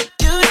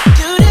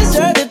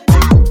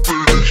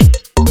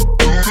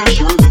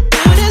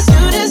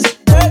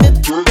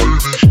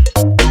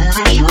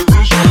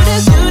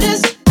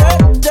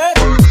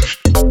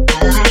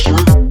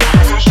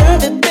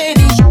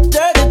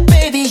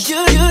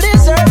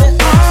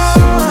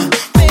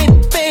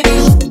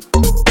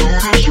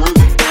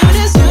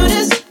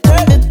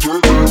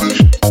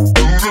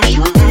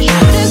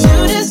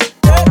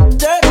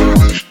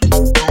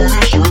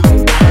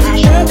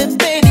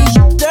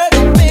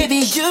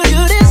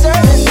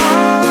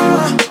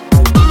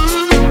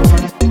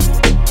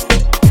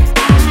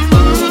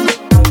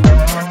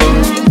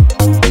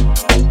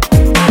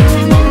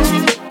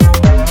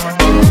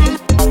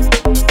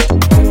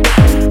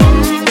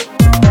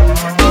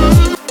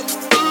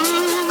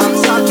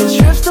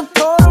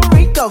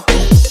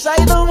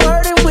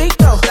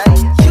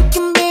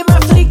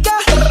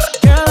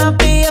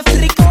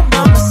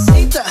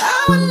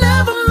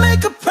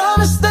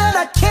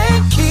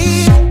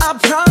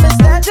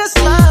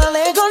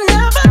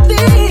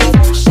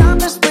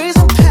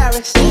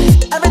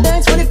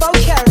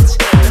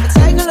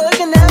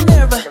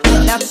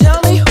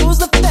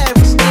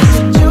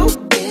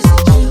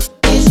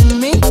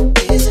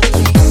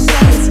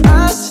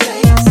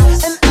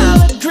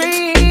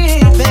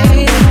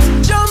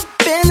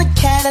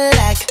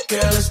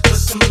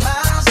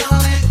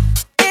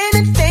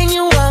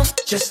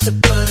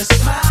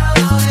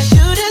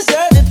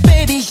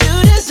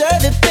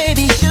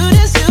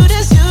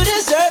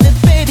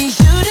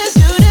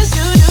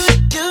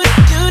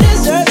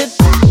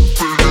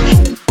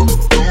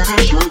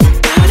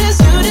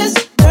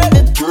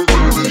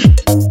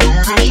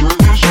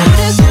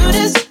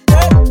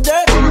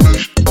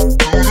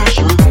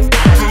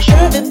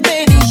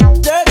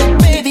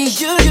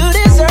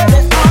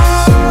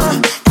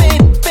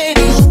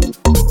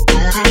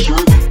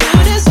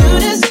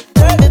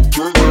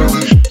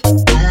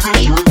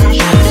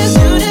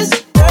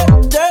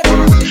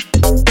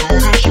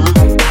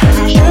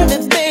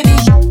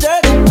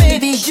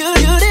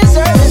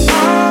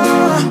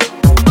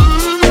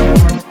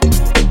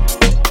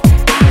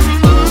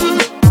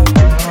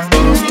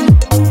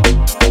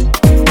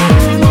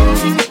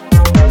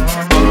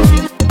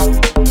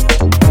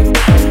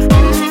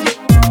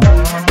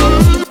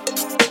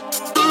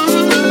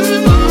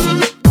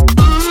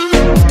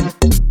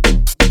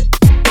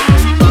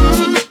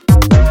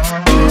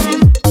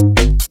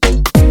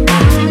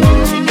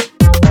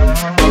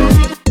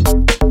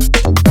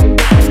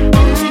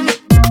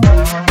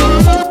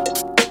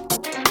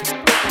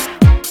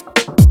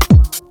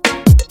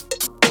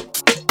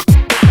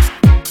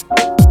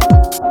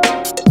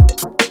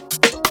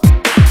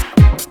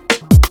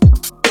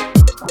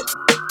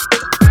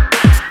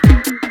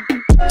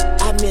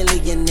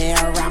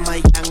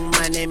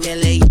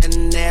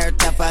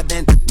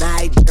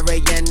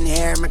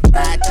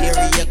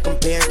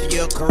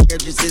 career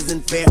just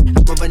isn't fair.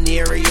 I'm a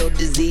venereal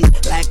disease,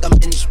 like a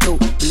menstrual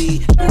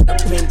bleed. Through the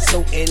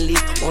pencil and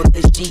leak on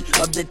the sheet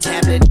of the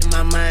tablet in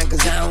my mind.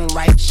 Cause I don't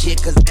write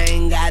shit, cause I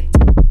ain't got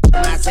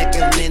my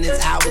seconds,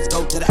 minutes, hours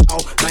go to the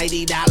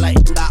almighty dollar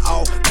in the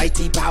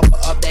almighty power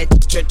of that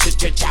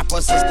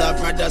chopper. Sister,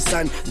 brother,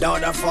 son,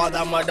 daughter, father,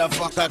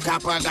 motherfucker,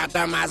 copper. Got the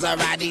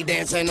Maserati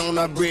dancing on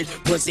the bridge.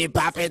 Pussy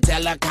poppin',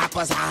 tell the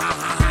coppers, ha ha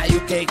ha ha. You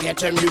can't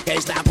catch them, you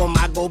can't stop them.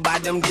 I go by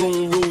them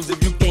goon rules.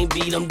 If you can't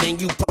beat them, then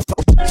you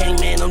can't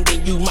man them,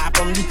 then you mop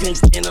them. You can't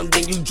stand them,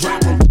 then you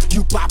drop them.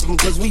 You pop them,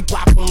 cause we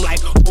pop them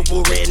like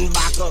over red and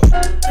vodka.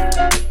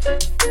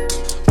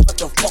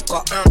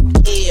 Motherfucker, I'm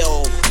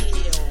ill.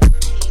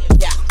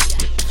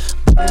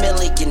 A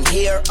million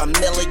here, a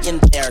million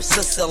there.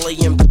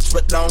 Sicilian bitch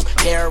with long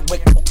hair,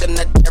 with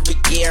coconut every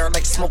year,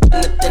 like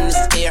smoking the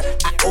thinnest air.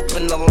 I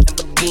open the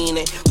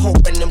Lamborghini,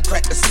 hoping them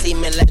crackers see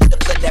me. Like,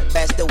 look at that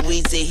bastard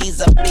Weezy.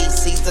 He's a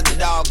beast, he's a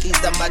dog, he's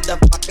a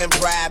motherfucking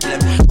problem.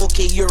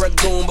 Okay, you're a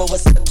goon, but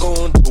what's the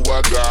goon do?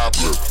 I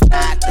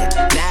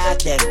got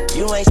nothing.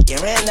 You ain't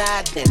scaring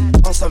nothing.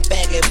 On some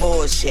faggot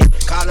bullshit,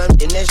 call him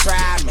Dennis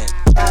Rodman.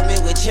 Call me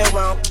with your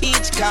own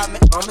beach, call me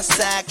on the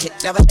sidekick.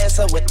 Never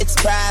answer when it's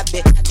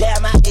private.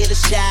 Damn, I hate a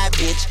shy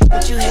bitch.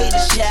 Don't you hate a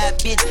shy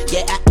bitch?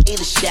 Yeah, I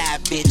hate a shy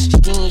bitch.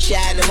 She ain't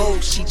shy no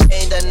more, she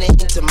changed her name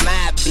to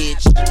my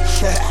bitch.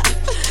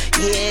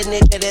 Yeah,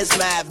 nigga, that's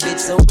my bitch.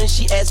 So when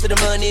she asks for the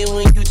money,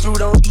 when you through,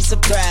 don't be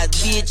surprised,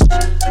 bitch.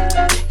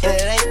 And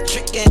it ain't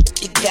trickin'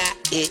 if you got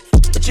it.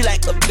 But you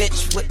like a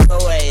bitch with no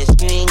ass,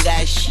 you ain't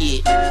got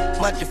shit.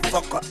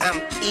 Motherfucker,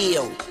 I'm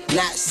ill,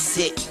 not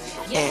sick.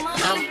 And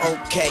I'm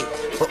okay,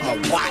 but my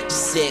watch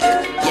sick.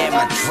 Yeah,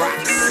 my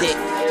drop sick.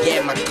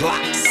 Yeah, my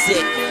Glock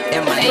sick.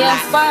 And my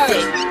lock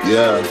sick.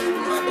 Yeah.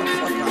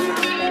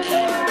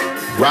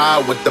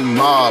 Ride with the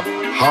mob,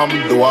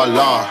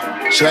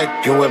 hamdulillah.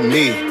 Check you and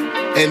me,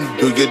 and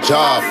do your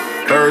job.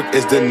 Berg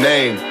is the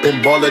name,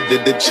 Pinballer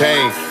did the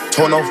chain.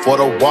 Torno for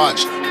the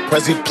watch.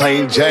 Prezi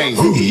plain Jane,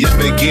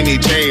 Yamagini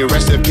chain,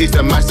 rest in peace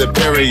to my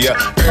superior.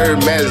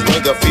 Hermes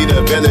nigga feed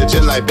a village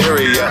in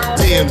Liberia.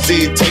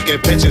 TMZ taking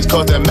pictures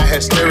causing my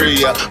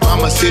hysteria.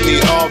 Mama see me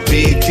all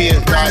BT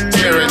and start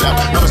tearing up.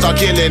 I'ma start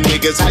killing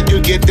niggas, how you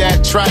get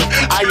that tripe?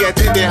 I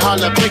attended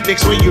holla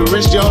picnics when you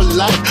risked your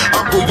life.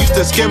 Uncle used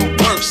to skim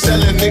work,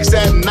 selling nicks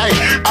at night.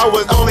 I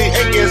was only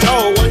 8 years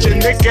old, watching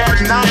Nick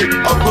at night.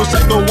 Uncle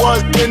Psycho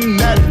was in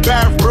that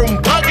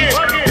bathroom bucket.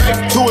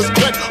 To his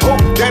gut,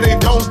 hope that it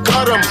don't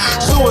cut him.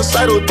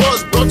 Suicidal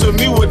thoughts brought to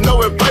me with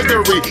no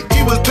advisory.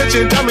 He was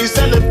pitching dummies,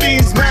 selling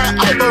beans, mad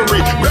ivory.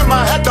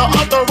 Grandma had the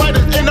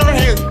arthritis in her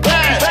hands,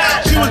 bad.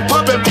 She was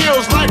popping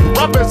pills like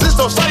rappers in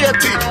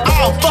society.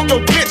 I'll fuck a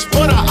bitch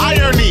for the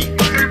irony.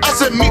 I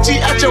said meet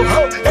you at your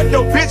hoe and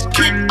your bitch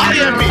keep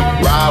eyeing me.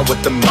 Ride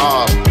with the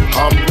mob,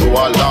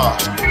 hamdulillah.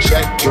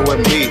 Check you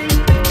and me,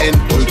 and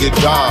do your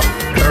job.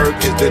 Berg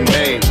is the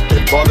name,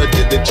 the baller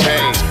did the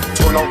chain.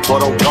 Turn on for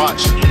the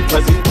watch,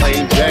 Prezi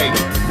plain Jane.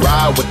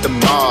 Ride with the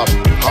mob,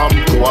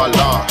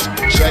 hamdulillah.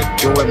 Check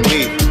you and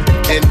me,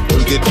 and do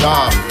your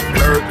job.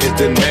 Berg is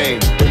the name,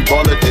 the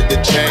baller did the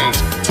chain.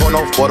 Turn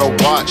on for the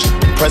watch,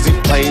 Prezi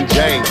plain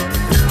Jane.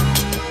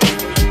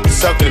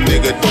 Suck a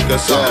nigga, think of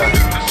something.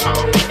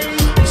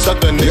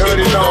 Suck a nigga,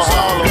 think of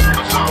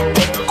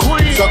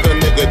something. Suck a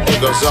nigga,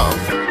 think of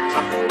something.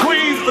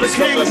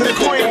 Hey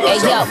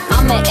yo,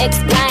 I'ma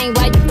explain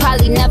why you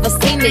probably never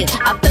see me.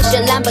 I push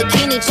a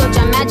Lamborghini, choke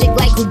your magic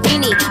like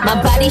Houdini.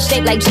 My body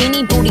shaped like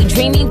genie, booty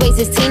dreamy, waist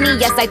is teeny.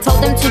 Yes, I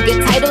told him to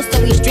get titles,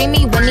 so he stream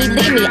me when he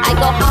leave me. I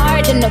go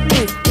hard in the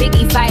booth,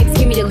 Biggie vibes,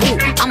 give me the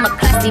loot. I'm a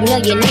classy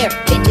millionaire,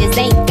 bitches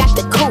ain't got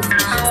the couth.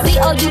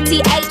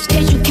 C-O-U-T-H,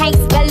 cause you can't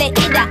spell it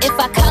either. If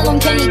I call him,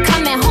 then he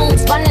coming home,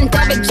 swallowing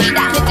garbage Gita.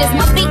 Bitches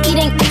must be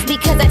eating X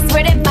because I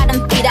swear that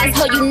bottom feet. I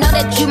told you know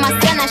that you my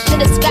son, I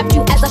should've scrapped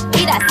you as a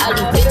fetus. All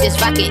these bitches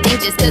rocket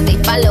inches cause they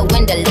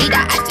following the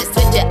leader. I just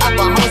switch it up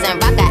on hoes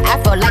and rock an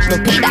afro like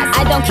Lupita.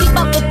 I don't keep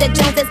up with the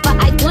Joneses, but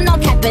I do know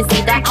Captain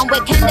Cedar. I'm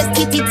with Candace,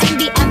 Titi,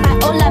 Timby, and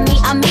Viola, mi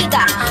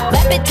amiga.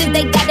 Rap bitches,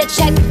 they gotta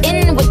check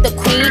in with the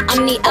queen.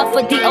 I'm the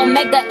alpha, the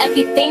omega,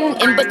 everything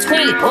in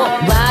between.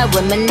 Ride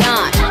with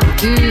Minaj,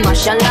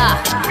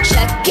 mashallah.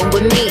 Check in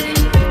with me,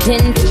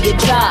 then do your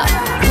job.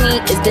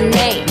 Queen is the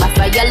name, my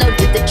fire yellow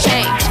did the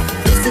chain.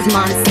 This is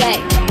Monse,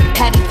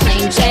 Patty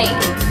plain Jane.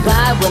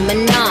 Ride with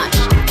Minaj,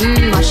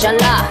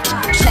 mashallah.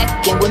 Check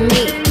in with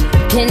me,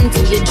 then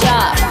do your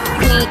job.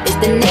 Queen is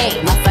the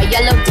name, my fire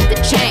yellow did the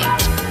chain.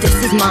 This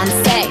is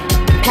Monse,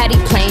 Patty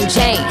plain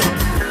Jane.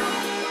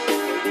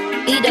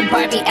 Eat a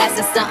Barbie ass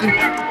or something.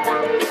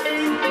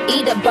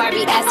 Eat a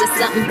Barbie ass or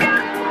something.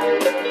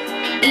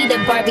 Eat a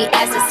Barbie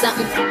ass or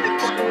something.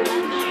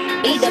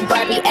 Eat a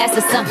Barbie ass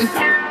or something.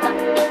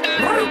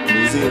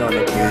 Easy on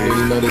the plane.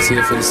 You know this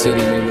here for the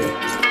city, nigga.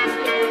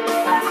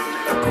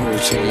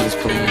 Gold chains,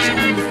 clothes,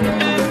 and the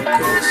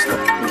good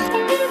stuff.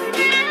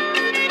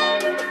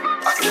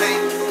 I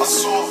came, I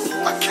saw,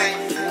 I came,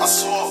 I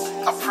saw,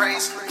 I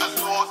praise the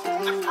Lord,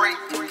 and break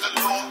the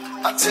law.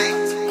 I take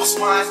what's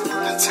mine,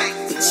 and take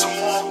some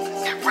more.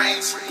 It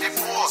rains, it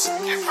pours,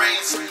 it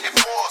rains, it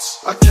pours.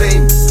 I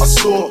came, I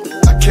saw,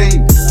 I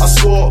came, I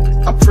saw,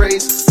 I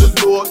praise the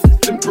Lord,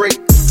 then break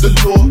the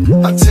law.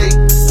 I take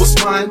what's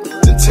mine,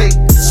 then take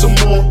some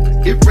more.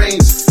 It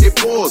rains, it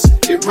pours,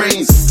 it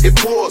rains, it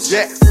pours.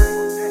 Yeah,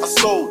 I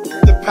sold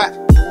the pack,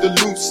 the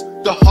loose,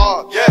 the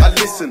hard. Yeah, I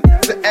listen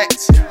to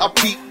X, I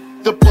peep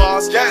the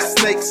bars, the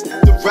snakes,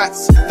 the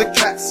rats, the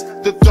cats,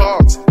 the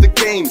dogs, the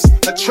games,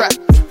 a trap,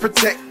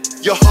 protect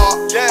your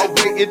heart. I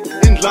waited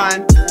in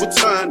line,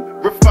 return,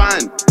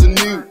 refine the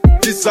new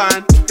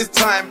design. It's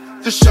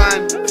time to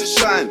shine, to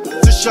shine,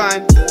 to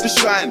shine, to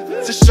shine,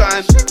 to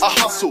shine. I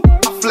hustle,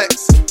 I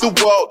flex, the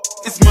world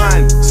is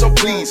mine. So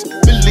please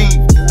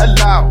believe,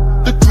 allow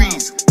the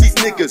grease. These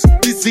niggas,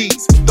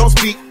 disease, don't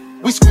speak,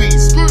 we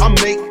squeeze. I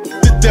make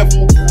the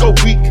devil go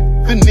weak,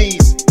 the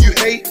knees. You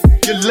hate,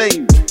 you're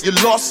lame, you're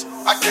lost.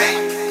 I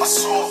came, I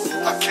saw,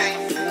 I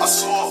came, I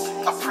saw,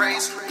 I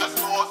praise the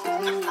Lord,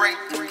 then break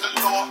the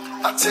law.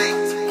 I take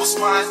what's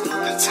mine,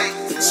 then take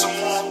some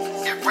more.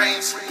 It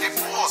rains, it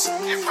pours,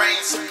 it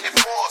rains, it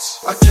pours.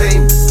 I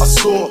came, I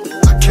saw,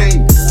 I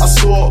came, I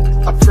saw,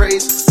 I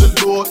praise the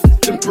Lord,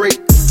 then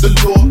break the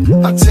law.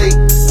 I take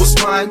what's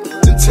mine,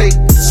 then take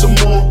some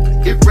more.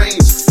 It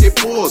rains, it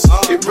pours,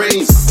 it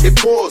rains, it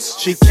pours.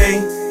 She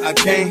came, I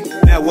came,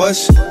 that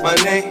was my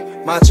name.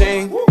 My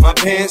chain, my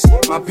pants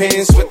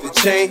with the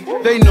chain.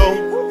 They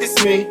know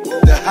it's me,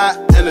 the hat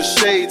and the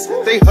shades.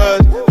 They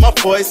heard my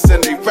voice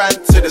and they ran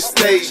to the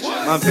stage.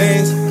 My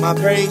veins, my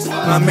braids,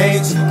 my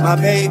mains, my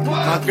babe,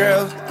 my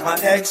girl, my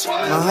ex,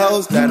 my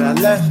hoes that I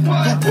left.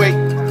 You wait,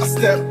 I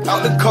step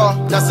out the car,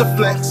 that's a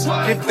flex.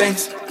 Give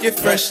thanks, get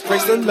fresh,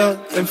 praise the Lord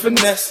and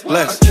finesse.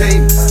 Bless. I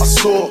came, I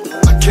saw,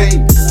 I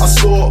came, I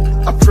saw,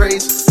 I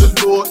praise the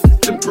Lord,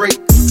 then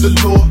break the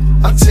law.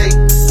 I take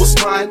what's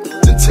mine,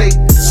 then take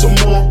some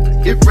more.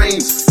 It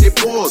rains, it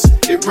pours,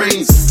 it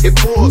rains, it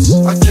pours.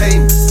 I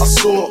came, I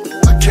saw,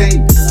 I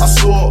came, I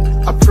saw,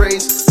 I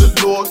praise the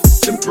Lord,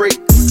 then break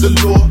the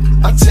law.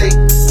 I take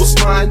what's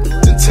mine,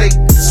 then take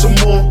some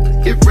more.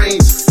 It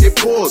rains, it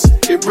pours,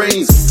 it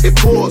rains, it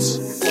pours.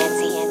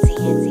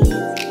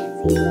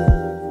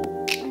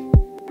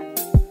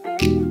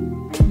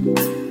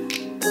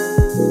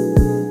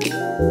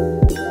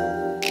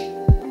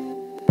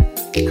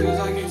 Cause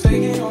I can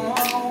take it on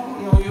my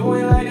own. No, you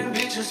ain't like them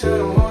bitches, tell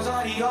them hoes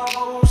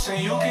adios. Say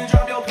you can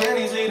drop your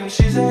panties, leave them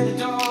shits at the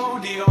door.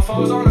 Dior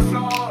falls on the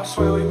floor, I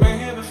swear we've been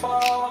here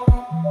before.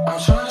 I'm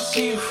trying to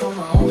see you from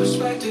my own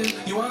perspective.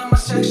 You all in my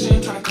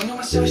section, trying to come to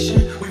my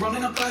session. We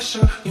rolling up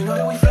pressure, you know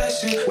that we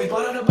flexing. We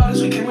bought all the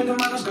bottles, we came with the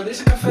models, girl,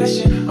 this a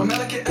confession. I'm not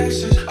like your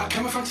exes, I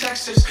came from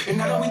Texas. And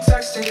now that we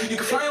texting, you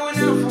can fly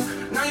whenever.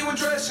 Now you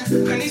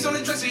undressing, pennies on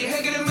the dresser, your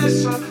head getting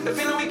messed up. The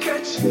feeling we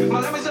catching, my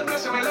love is a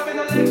blessing. We loving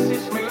the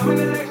Lexus, we loving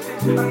the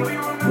Lexus. I know you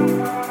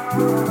remember.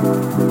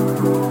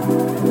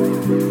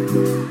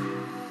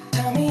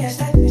 Tell me, is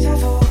that deja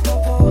vu?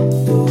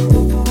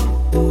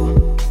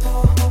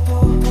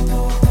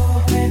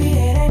 Baby,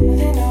 it ain't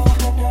nothing, no.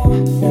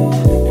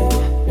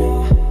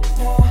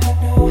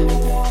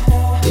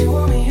 You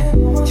want me, you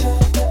want you.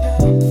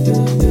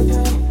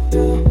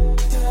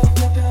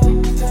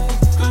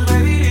 Cause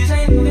baby, this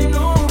ain't nothing,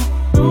 no.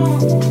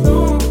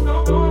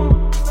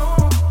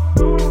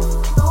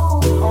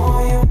 Oh,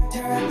 you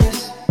reckless.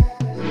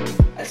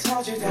 I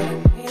told you that I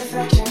need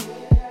affection.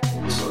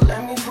 So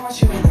let me point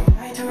you in the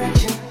right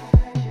direction.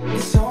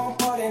 It's so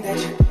important that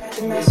you get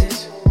the message.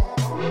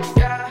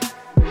 Yeah,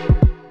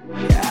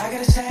 I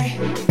gotta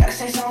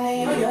say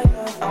something to you.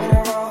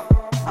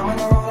 I'm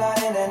gonna roll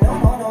out in that no.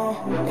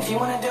 If you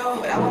wanna do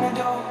what I wanna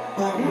do,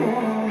 well,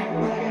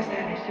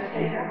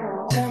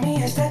 tell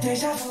me, is that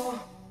deja vu?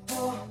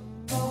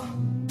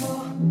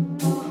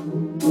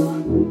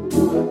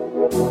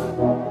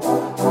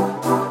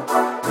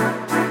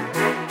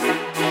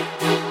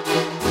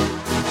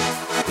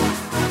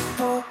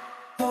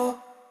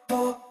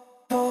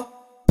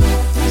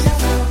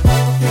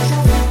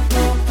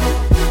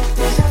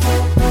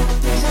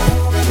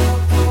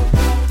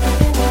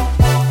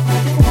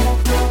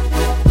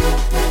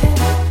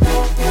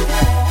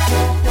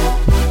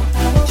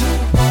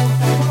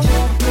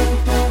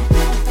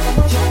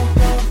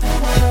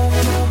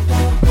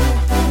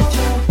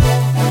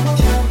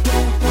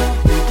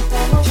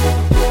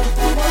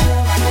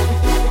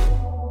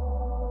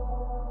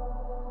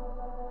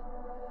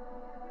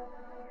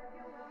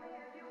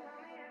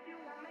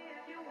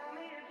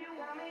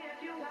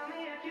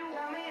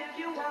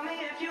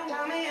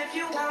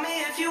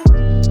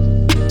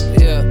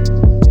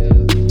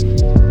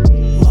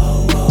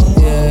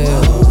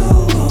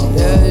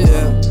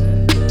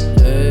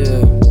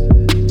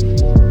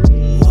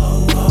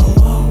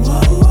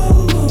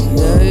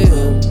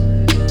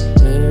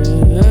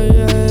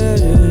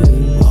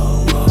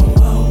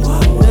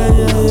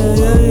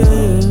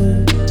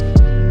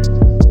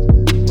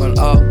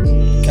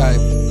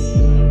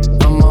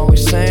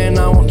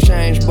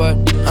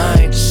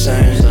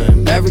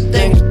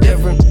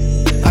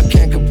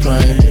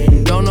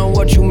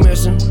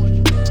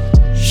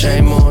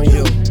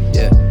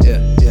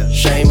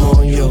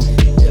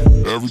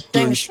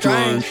 Everything's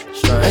strange.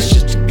 That's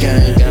just a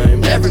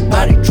game.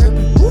 Everybody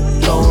tripping,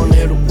 throwing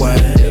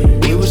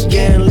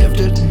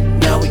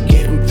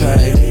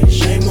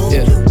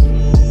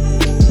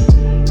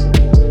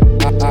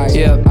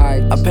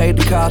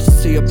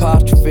see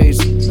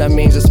apostrophes, that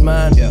means it's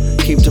mine.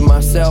 Keep to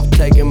myself,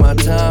 taking my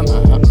time.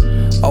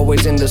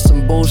 Always into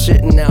some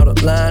bullshitting out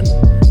of line.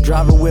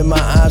 Driving with my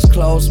eyes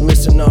closed,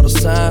 missing all the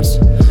signs.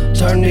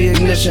 Turn the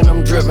ignition,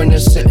 I'm driven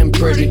and sitting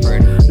pretty.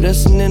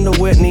 Listening to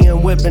Whitney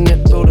and whipping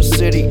it through the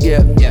city,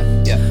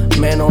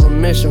 Man on a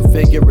mission,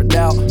 figure it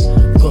out.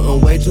 Putting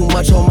way too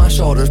much on my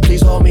shoulders,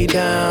 please hold me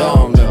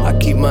down. I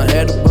keep my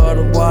head above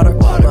the water.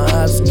 My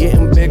eyes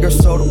getting bigger,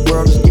 so the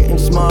world is getting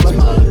smaller.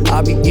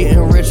 I be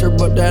getting richer,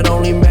 but that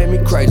only made me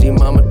crazy.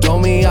 Mama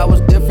told me I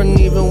was different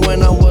even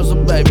when I was a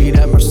baby.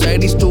 That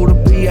Mercedes through the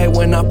PA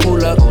when I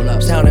pull up,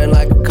 sounding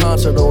like a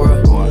concert or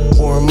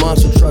a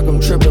monster truck.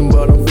 I'm tripping,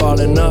 but I'm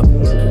falling up.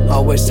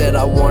 Always said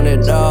I want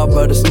it all,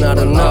 but it's not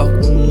enough.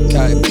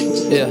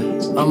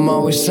 I'm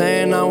always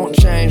saying I won't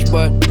change,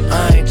 but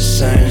I ain't the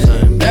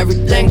same.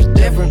 Everything's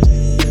different,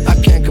 I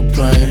can't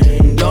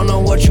complain. Don't know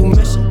what you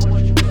missing.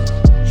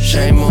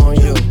 Shame on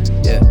you,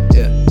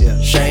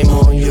 shame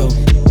on you.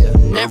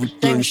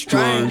 Everything's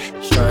strange,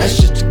 that's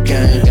just a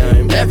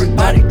game.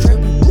 Everybody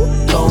tripping,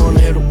 throwing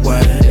it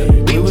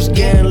away. We was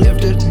getting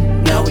lifted,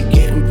 now we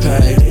getting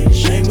paid.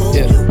 Shame on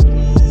you.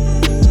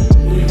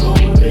 We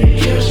only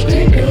just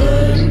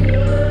begun.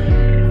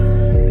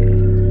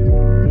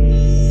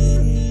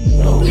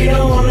 No, we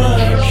don't wanna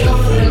hurt your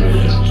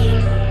feelings,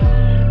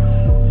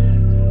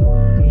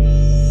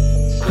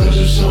 'cause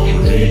it's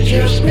only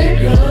just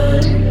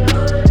begun.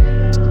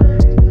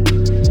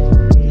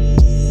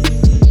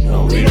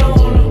 No, we don't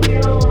wanna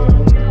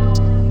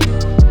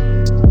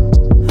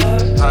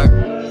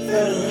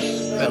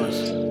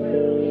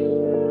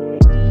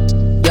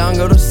down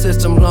go the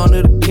system, long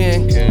to the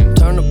king.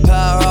 Turn the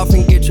power off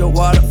and get your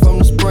water from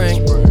the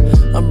spring.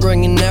 I'm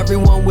bringing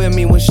everyone with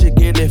me when shit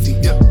get iffy.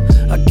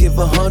 I give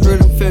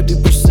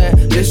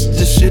 150%. This is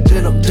the shit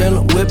that I'm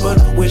dealing with, but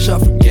I wish I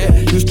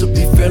forget. Used to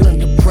be feeling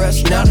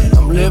depressed, now that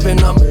I'm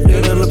living, I'm a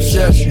little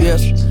obsessed,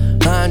 yes.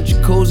 Behind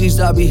jacuzzis,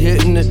 I be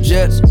hitting the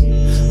jets.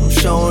 I'm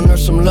showing her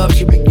some love,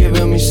 she be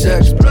giving me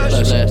sex.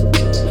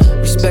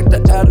 Respect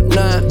the out of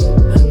 9.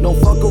 Don't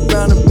fuck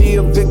around and be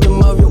a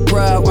victim of your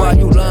pride. Why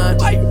you lying?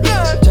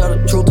 Tell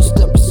the truth and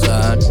step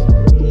aside.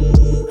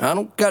 I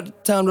don't got the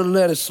time to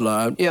let it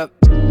slide.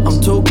 I'm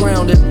too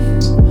grounded.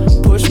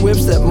 Push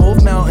whips that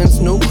move mountains.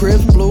 New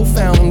cribs, blue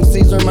fountains.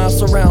 These are my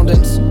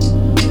surroundings.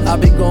 I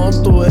be going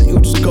through it, you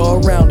just go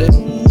around it.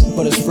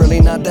 But it's really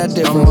not that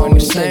different when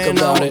you think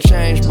about it.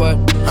 Change, but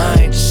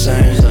I ain't the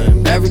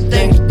same.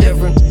 Everything's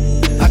different,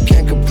 I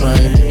can't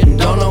complain.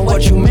 Don't know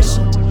what you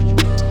missing.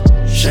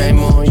 Shame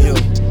on you,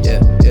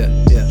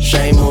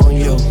 shame on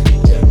you.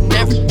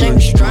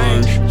 Everything's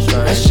strange,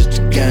 that's just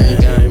a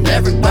game.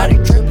 Everybody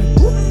tripping,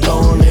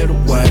 throwing it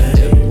away.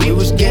 We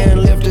was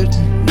getting lifted,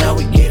 now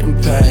we getting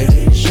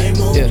paid. Shame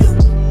on you.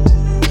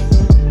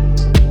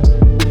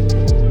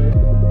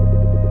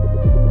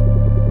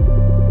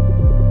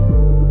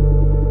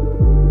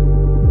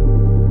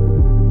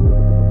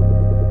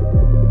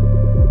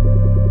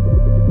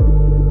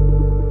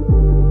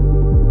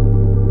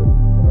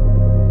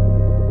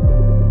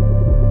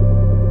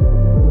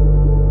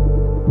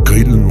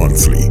 Grillen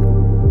Monthly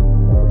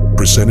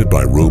Presented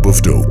by Robe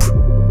of Dope.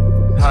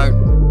 Heart,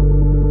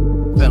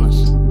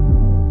 feelings.